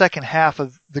even the second half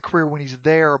of the career when he's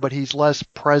there, but he's less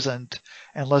present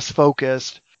and less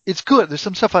focused, it's good. There's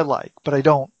some stuff I like, but I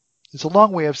don't. It's a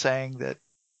long way of saying that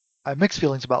I have mixed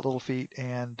feelings about Little Feat,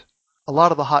 and a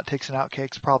lot of the Hot Takes and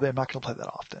Outtakes probably I'm not going to play that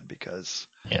often because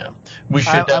I'm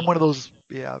one of those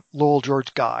Lowell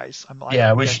George guys.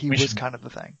 He was kind of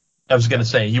the thing. I was going to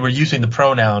say, you were using the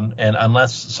pronoun, and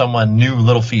unless someone knew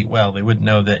Little Feat well, they wouldn't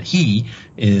know that he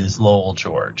is Lowell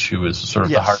George, who is sort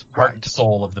of the heart and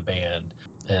soul of the band.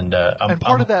 And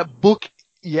part of that book,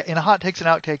 in Hot Takes and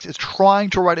Outtakes, is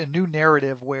trying to write a new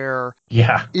narrative where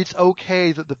it's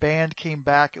okay that the band came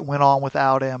back and went on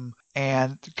without him,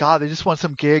 and God, they just want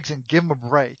some gigs and give them a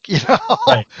break,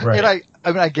 Right.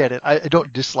 And I get it. I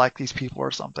don't dislike these people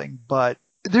or something, but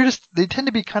they tend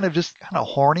to be kind of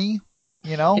horny.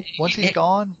 Once he's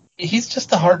gone, he's just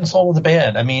the heart and soul of the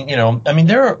band.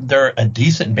 They're a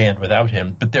decent band without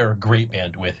him, but they're a great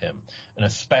band with him, and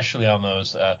especially on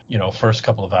those, first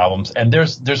couple of albums. And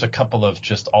there's a couple of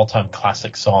just all-time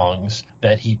classic songs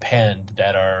that he penned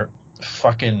that are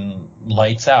fucking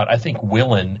lights out. I think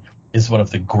Willin' is one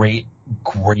of the great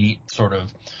sort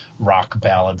of rock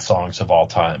ballad songs of all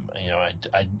time. I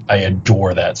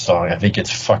adore that song. I think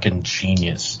it's fucking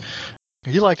genius.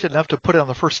 He liked it enough to put it on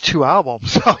the first two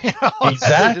albums. So,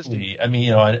 exactly. I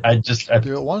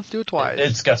do it once, do it twice.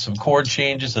 It's got some chord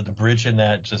changes, and the bridge in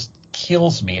that just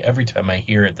kills me every time I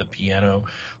hear it. The piano.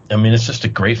 It's just a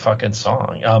great fucking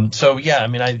song.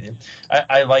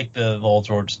 I like the Lowell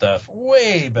George stuff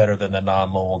way better than the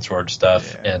non-Lowell George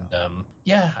stuff. Yeah. And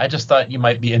I just thought you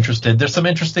might be interested. There's some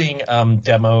interesting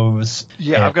demos.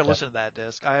 Yeah, I've got to listen to that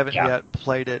disc. I haven't yet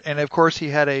played it. And of course, he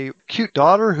had a cute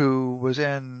daughter who was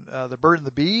in The Bird and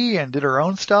the Bee and did her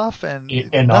own stuff, and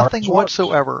nothing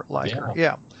whatsoever like her.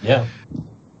 Yeah.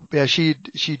 Yeah, she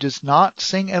does not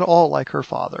sing at all like her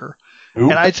father. Ooh.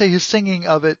 And I'd say his singing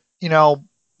of it,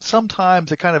 sometimes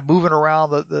the kind of moving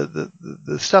around,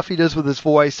 the stuff he does with his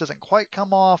voice doesn't quite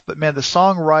come off, but man, the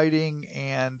songwriting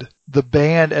and the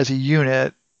band as a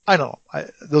unit, I don't know.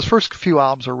 Those first few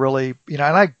albums are really, and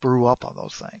I grew up on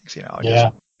those things,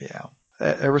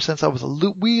 ever since I was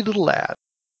a wee little lad.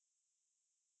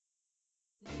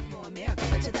 America,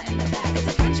 but to the end of that is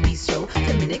a French bistro,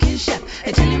 Dominican chef,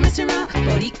 Italian restaurant,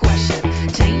 Boricua chef,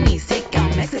 Chinese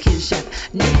takeout, Mexican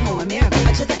chef. No more America,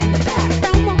 but to the end of that.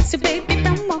 Brown walks your baby,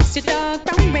 brown walks your dog,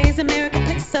 brown raised America,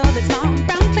 picks all its mom,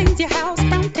 brown cleans your house,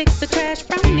 brown takes the trash,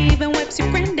 brown even wipes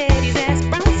your granddaddy's ass,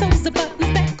 brown sews the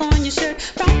buttons back on your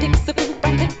shirt, brown picks the food,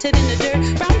 brown puts it in the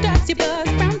dirt, brown drops your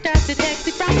bus, brown drives your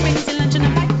taxi, brown brings your lunch on a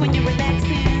bike when you're relaxing.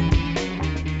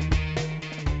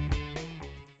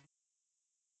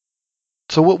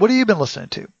 So what have you been listening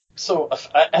to? So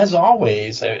as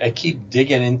always, I keep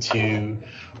digging into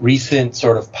recent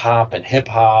sort of pop and hip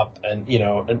hop, and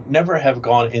never have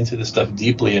gone into this stuff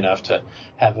deeply enough to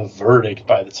have a verdict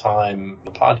by the time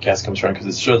the podcast comes around, because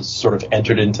it's just sort of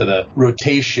entered into the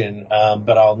rotation.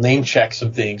 But I'll name check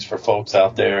some things for folks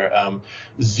out there.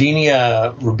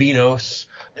 Xenia Rubinos,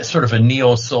 sort of a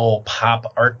neo-soul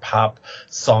pop, art pop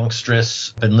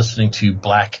songstress. Been listening to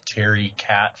Black Terry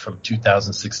Cat from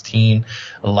 2016.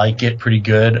 Like it, pretty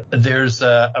good. There's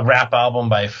a rap album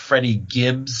by Freddie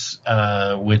Gibbs,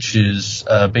 which is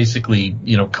basically,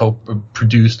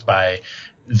 co-produced by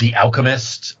The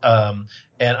Alchemist.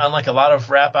 And unlike a lot of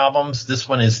rap albums, this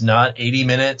one is not 80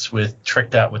 minutes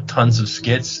tricked out with tons of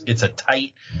skits. It's a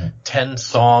tight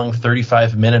 10-song,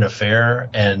 35-minute affair,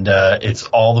 and it's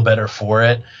all the better for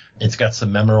it. It's got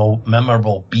some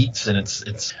memorable beats, and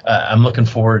it's I'm looking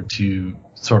forward to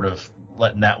sort of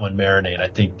letting that one marinate. I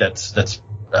think that's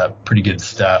pretty good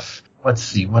stuff. Let's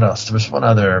see, what else? There was one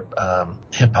other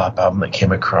hip-hop album that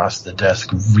came across the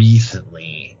desk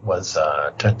recently. Was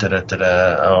I'm not going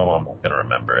to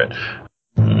remember it.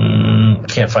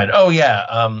 Can't find it. Oh,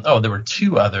 yeah. There were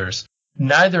two others,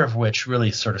 neither of which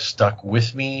really sort of stuck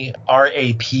with me.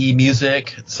 RAP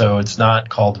Music, so it's not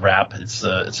called rap. It's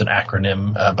an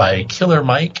acronym by Killer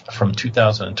Mike from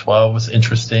 2012. Was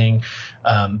interesting,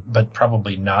 but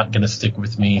probably not going to stick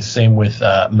with me. Same with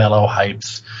Mellow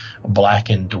Hype's Black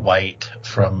and White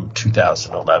from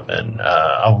 2011.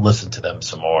 I'll listen to them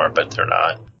some more, but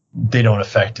they don't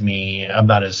affect me. I'm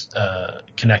not as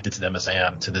connected to them as I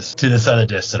am to this other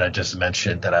disc that I just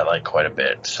mentioned that I like quite a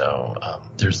bit. So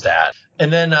there's that.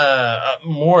 And then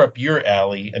more up your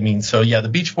alley. I mean, so yeah, the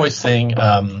Beach Boys thing.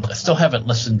 I still haven't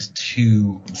listened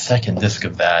to the second disc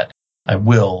of that. I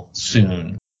will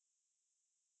soon.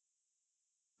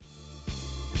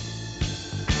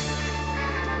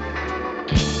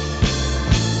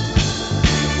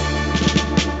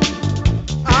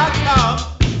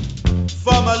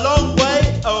 From a long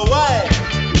way away,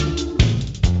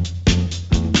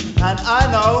 and I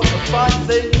know a fine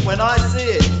thing when I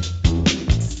see it.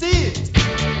 See it.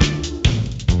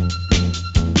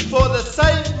 For the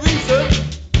same reason,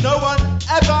 no one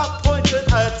ever pointed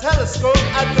a telescope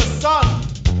at the sun.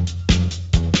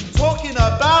 Talking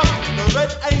about the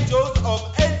Red Angels of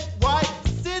NY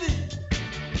City.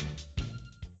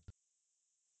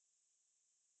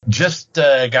 Just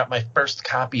got my first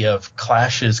copy of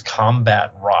Clash's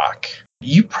Combat Rock.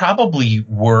 You probably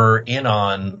were in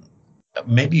on,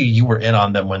 maybe you were in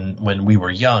on them when we were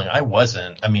young. I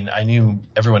wasn't. I mean, I knew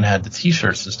everyone had the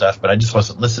t-shirts and stuff, but I just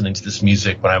wasn't listening to this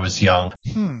music when I was young,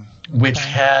 which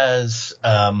has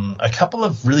a couple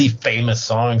of really famous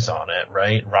songs on it,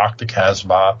 right? Rock the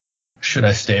Casbah, Should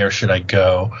I Stay or Should I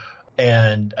Go?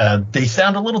 And they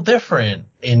sound a little different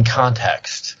in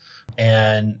context.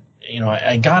 And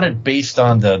I got it based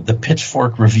on the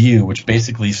Pitchfork review, which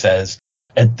basically says,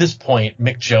 at this point,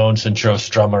 Mick Jones and Joe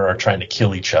Strummer are trying to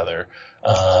kill each other.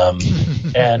 And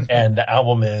the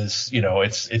album is,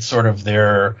 it's sort of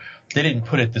their, they didn't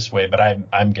put it this way, but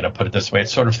I'm going to put it this way.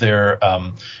 It's sort of their,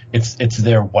 it's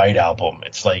their White Album.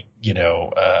 It's like,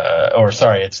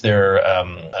 it's their,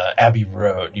 Abbey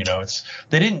Road,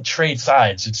 they didn't trade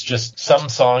sides. It's just some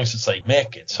songs it's like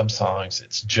Mick, and some songs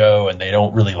it's Joe, and they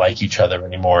don't really like each other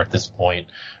anymore at this point.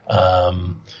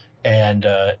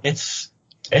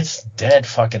 It's dead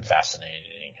fucking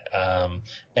fascinating. And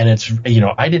it's,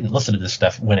 I didn't listen to this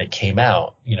stuff when it came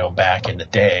out, back in the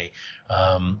day.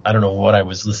 I don't know what I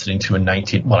was listening to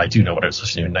I do know what I was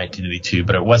listening to in 1982,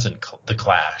 but it wasn't The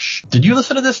Clash. Did you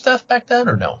listen to this stuff back then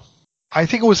or no? I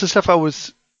think it was the stuff I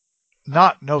was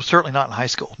certainly not in high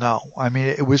school. No. I mean,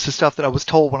 it was the stuff that I was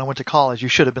told when I went to college you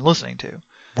should have been listening to.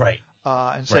 Right.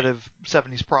 Instead of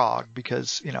 70s prog,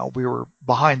 because, we were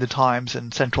behind the times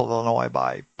in Central Illinois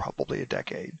by probably a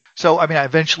decade. So, I mean, I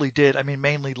eventually did. I mean,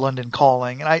 mainly London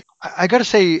Calling. And I got to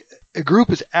say, a group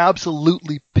is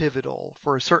absolutely pivotal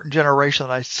for a certain generation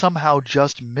that I somehow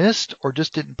just missed or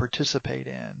just didn't participate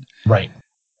in. Right.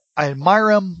 I admire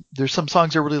them. There's some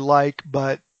songs I really like,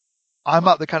 but I'm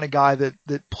not the kind of guy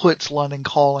that puts London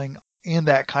Calling in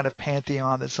that kind of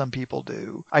pantheon that some people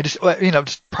do. I just,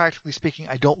 just practically speaking,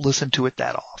 I don't listen to it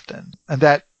that often. And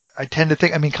that I tend to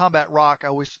think, I mean, Combat Rock,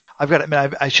 I've got to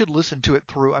admit, I should listen to it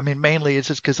through. I mean, mainly it's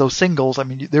just because those singles, I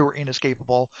mean, they were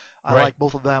inescapable. I like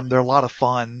both of them. They're a lot of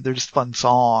fun. They're just fun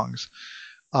songs.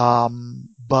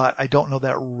 But I don't know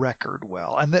that record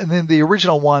well. And then the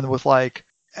original one with it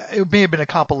may have been a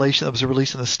compilation that was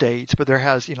released in the States, but there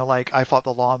has, I Fought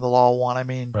the Law and the Law one. I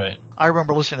mean, I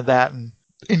remember listening to that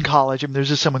in college. I mean, there's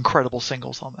just some incredible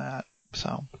singles on that.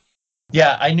 So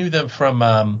Yeah, I knew them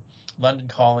from London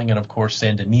Calling and, of course,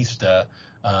 Sandinista.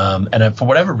 And for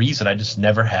whatever reason, I just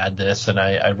never had this. And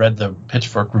I read the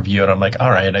Pitchfork review, and I'm like, all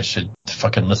right, I should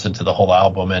fucking listen to the whole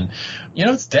album. And,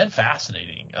 it's dead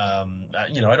fascinating. I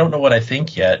don't know what I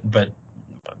think yet, but,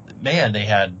 man,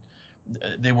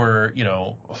 they were,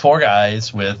 four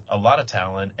guys with a lot of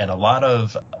talent and a lot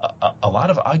of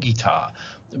agita,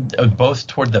 both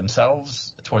toward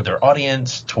themselves, toward their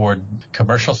audience, toward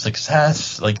commercial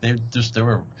success. Like they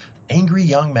were angry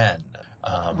young men,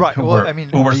 right?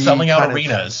 Who were selling out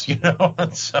arenas,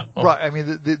 So. Right. I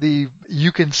mean, the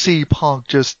you can see punk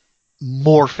just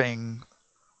morphing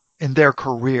in their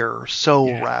career so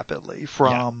rapidly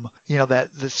from,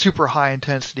 the super high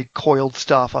intensity coiled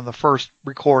stuff on the first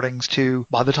recordings to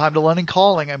by the time to London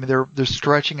Calling, I mean, they're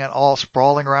stretching it all,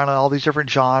 sprawling around in all these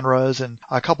different genres, and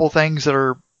a couple things that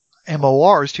are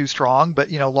MOR is too strong,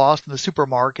 but Lost in the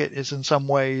Supermarket is in some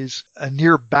ways a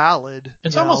near ballad.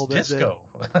 It's almost disco.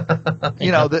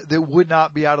 That would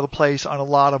not be out of the place on a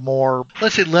lot of more,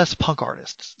 let's say, less punk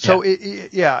artists. So they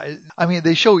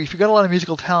show if you got a lot of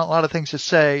musical talent, a lot of things to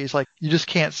say, it's like you just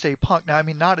can't say punk. Now, I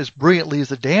mean, not as brilliantly as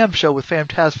the Damned show with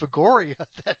Phantasmagoria.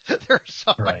 That there's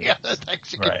so many other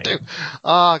things you can do.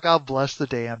 God bless the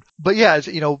Damned. But yeah,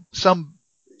 the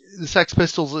Sex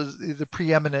Pistols is the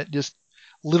preeminent, just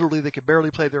literally they could barely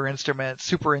play their instruments,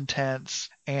 super intense.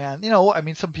 And,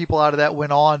 some people out of that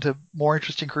went on to more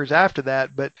interesting careers after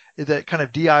that, but that kind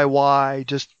of DIY,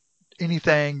 just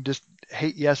anything, just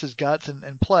hate Yes's guts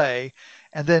and play.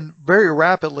 And then very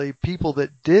rapidly, people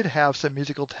that did have some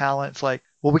musical talents, like,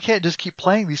 well, we can't just keep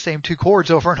playing these same two chords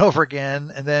over and over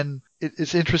again. And then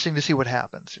it's interesting to see what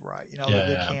happens, right?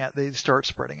 They start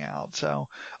spreading out. So,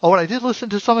 and I did listen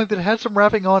to something that had some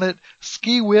rapping on it,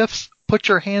 Ski Whiff's Put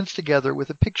Your Hands Together, with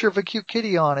a picture of a cute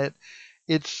kitty on it.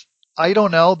 I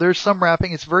don't know. There's some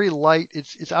rapping. It's very light.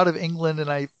 It's out of England,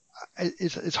 and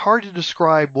it's hard to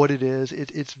describe what it is.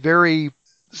 It's very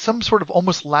some sort of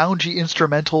almost loungy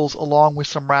instrumentals along with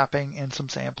some rapping and some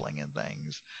sampling and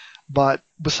things. But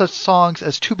with such songs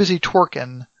as Too Busy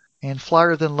Twerkin' and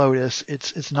Flyer Than Lotus,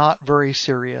 it's not very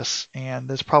serious, and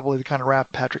that's probably the kind of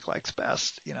rap Patrick likes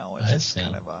best. It's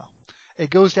kind of it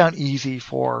goes down easy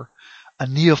for a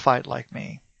neophyte like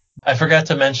me. I forgot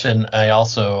to mention, I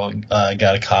also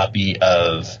got a copy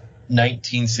of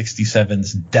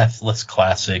 1967's deathless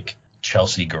classic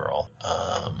Chelsea Girl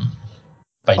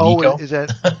by Nico. Oh, is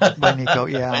that by Nico?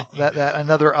 Yeah, that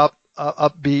another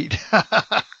upbeat.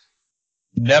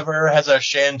 Never has a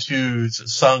chanteuse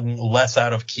sung less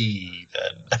out of key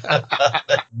than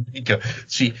Nico.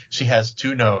 She has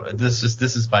two notes. This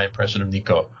is my impression of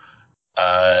Nico.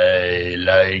 I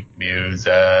like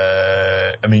music.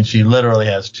 I mean, she literally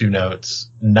has two notes.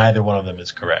 Neither one of them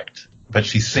is correct, but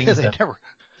she sings them.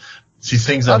 She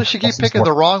sings them. How does she keep picking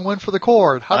the wrong one for the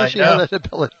chord? How does she have that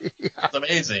ability? It's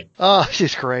amazing. Oh,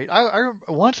 she's great. I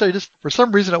once I just, for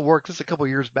some reason at work, this is a couple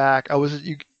years back, I was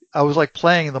like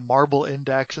playing the Marble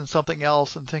Index and something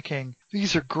else and thinking,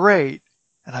 these are great,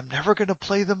 and I'm never going to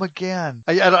play them again.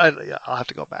 I'll have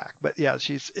to go back. But yeah,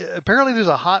 apparently there's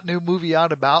a hot new movie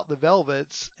out about the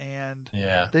Velvets, and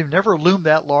they've never loomed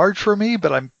that large for me,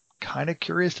 but I'm kind of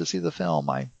curious to see the film.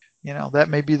 That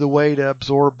may be the way to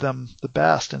absorb them the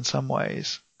best in some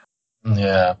ways.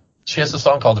 Yeah. She has a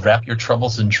song called Wrap Your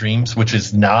Troubles in Dreams, which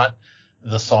is not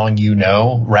the song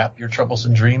Wrap Your Troubles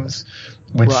in Dreams,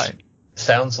 which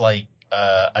sounds like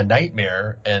a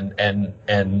nightmare,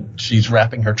 and she's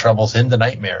wrapping her troubles in the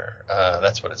nightmare.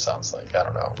 That's what it sounds like. I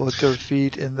don't know. Put your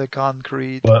feet in the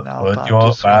concrete. Wrap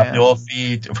your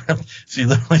feet. She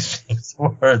literally sings the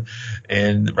word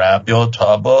and wrap your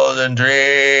troubles in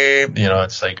dream.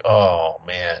 It's like, oh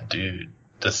man, dude,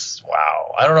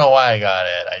 wow. I don't know why I got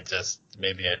it.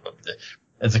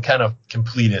 As a kind of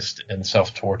completist and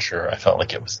self-torture, I felt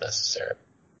like it was necessary.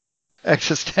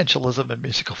 Existentialism in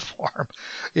musical form.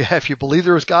 Yeah, if you believe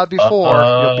there was God before,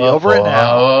 you'll be over it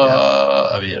now. Yeah.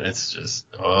 I mean, it's just,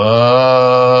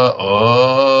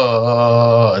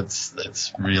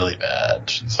 it's really bad.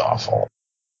 She's awful.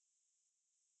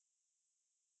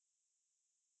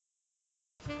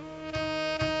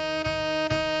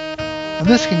 And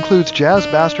this concludes Jazz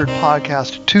Bastard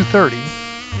Podcast 230.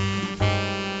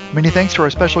 Many thanks to our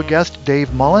special guest,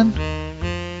 Dave Mullen.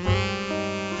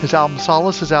 His album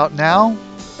Solace is out now,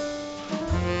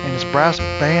 and his brass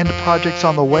band project's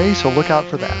on the way, so look out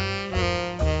for that.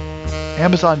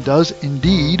 Amazon does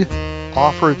indeed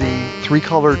offer the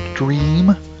three-colored Dream,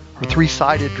 or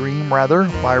three-sided Dream rather,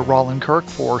 by Roland Kirk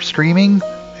for streaming.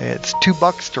 It's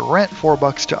 $2 to rent,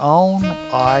 $4 to own.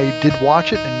 I did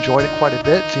watch it and enjoyed it quite a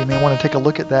bit, so you may want to take a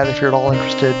look at that if you're at all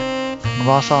interested in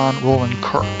Rahsaan Roland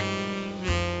Kirk.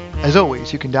 As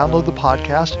always, you can download the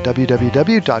podcast at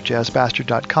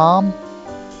www.jazzbastard.com.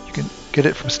 You can get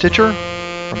it from Stitcher,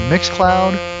 from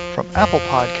Mixcloud, from Apple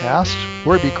Podcasts,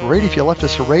 where it'd be great if you left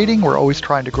us a rating. We're always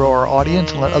trying to grow our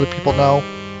audience and let other people know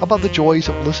about the joys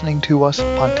of listening to us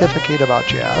pontificate about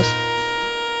jazz,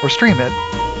 or stream it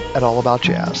at All About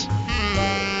Jazz.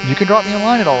 You can drop me a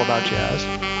line at All About Jazz.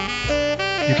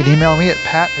 You can email me at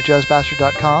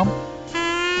pat@jazzbastard.com,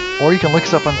 or you can look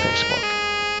us up on Facebook.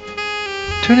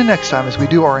 Tune in next time as we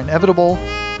do our inevitable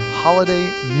holiday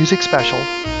music special.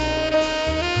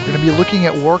 We're going to be looking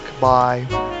at work by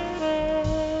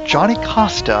Johnny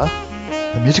Costa,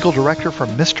 the musical director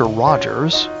from Mr.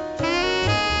 Rogers,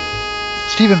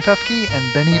 Stephen Fefke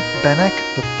and Benny Benek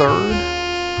III,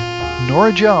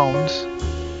 Nora Jones,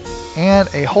 and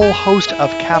a whole host of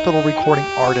Capitol recording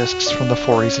artists from the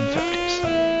 40s and 50s.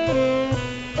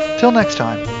 Till next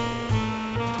time,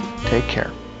 take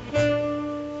care.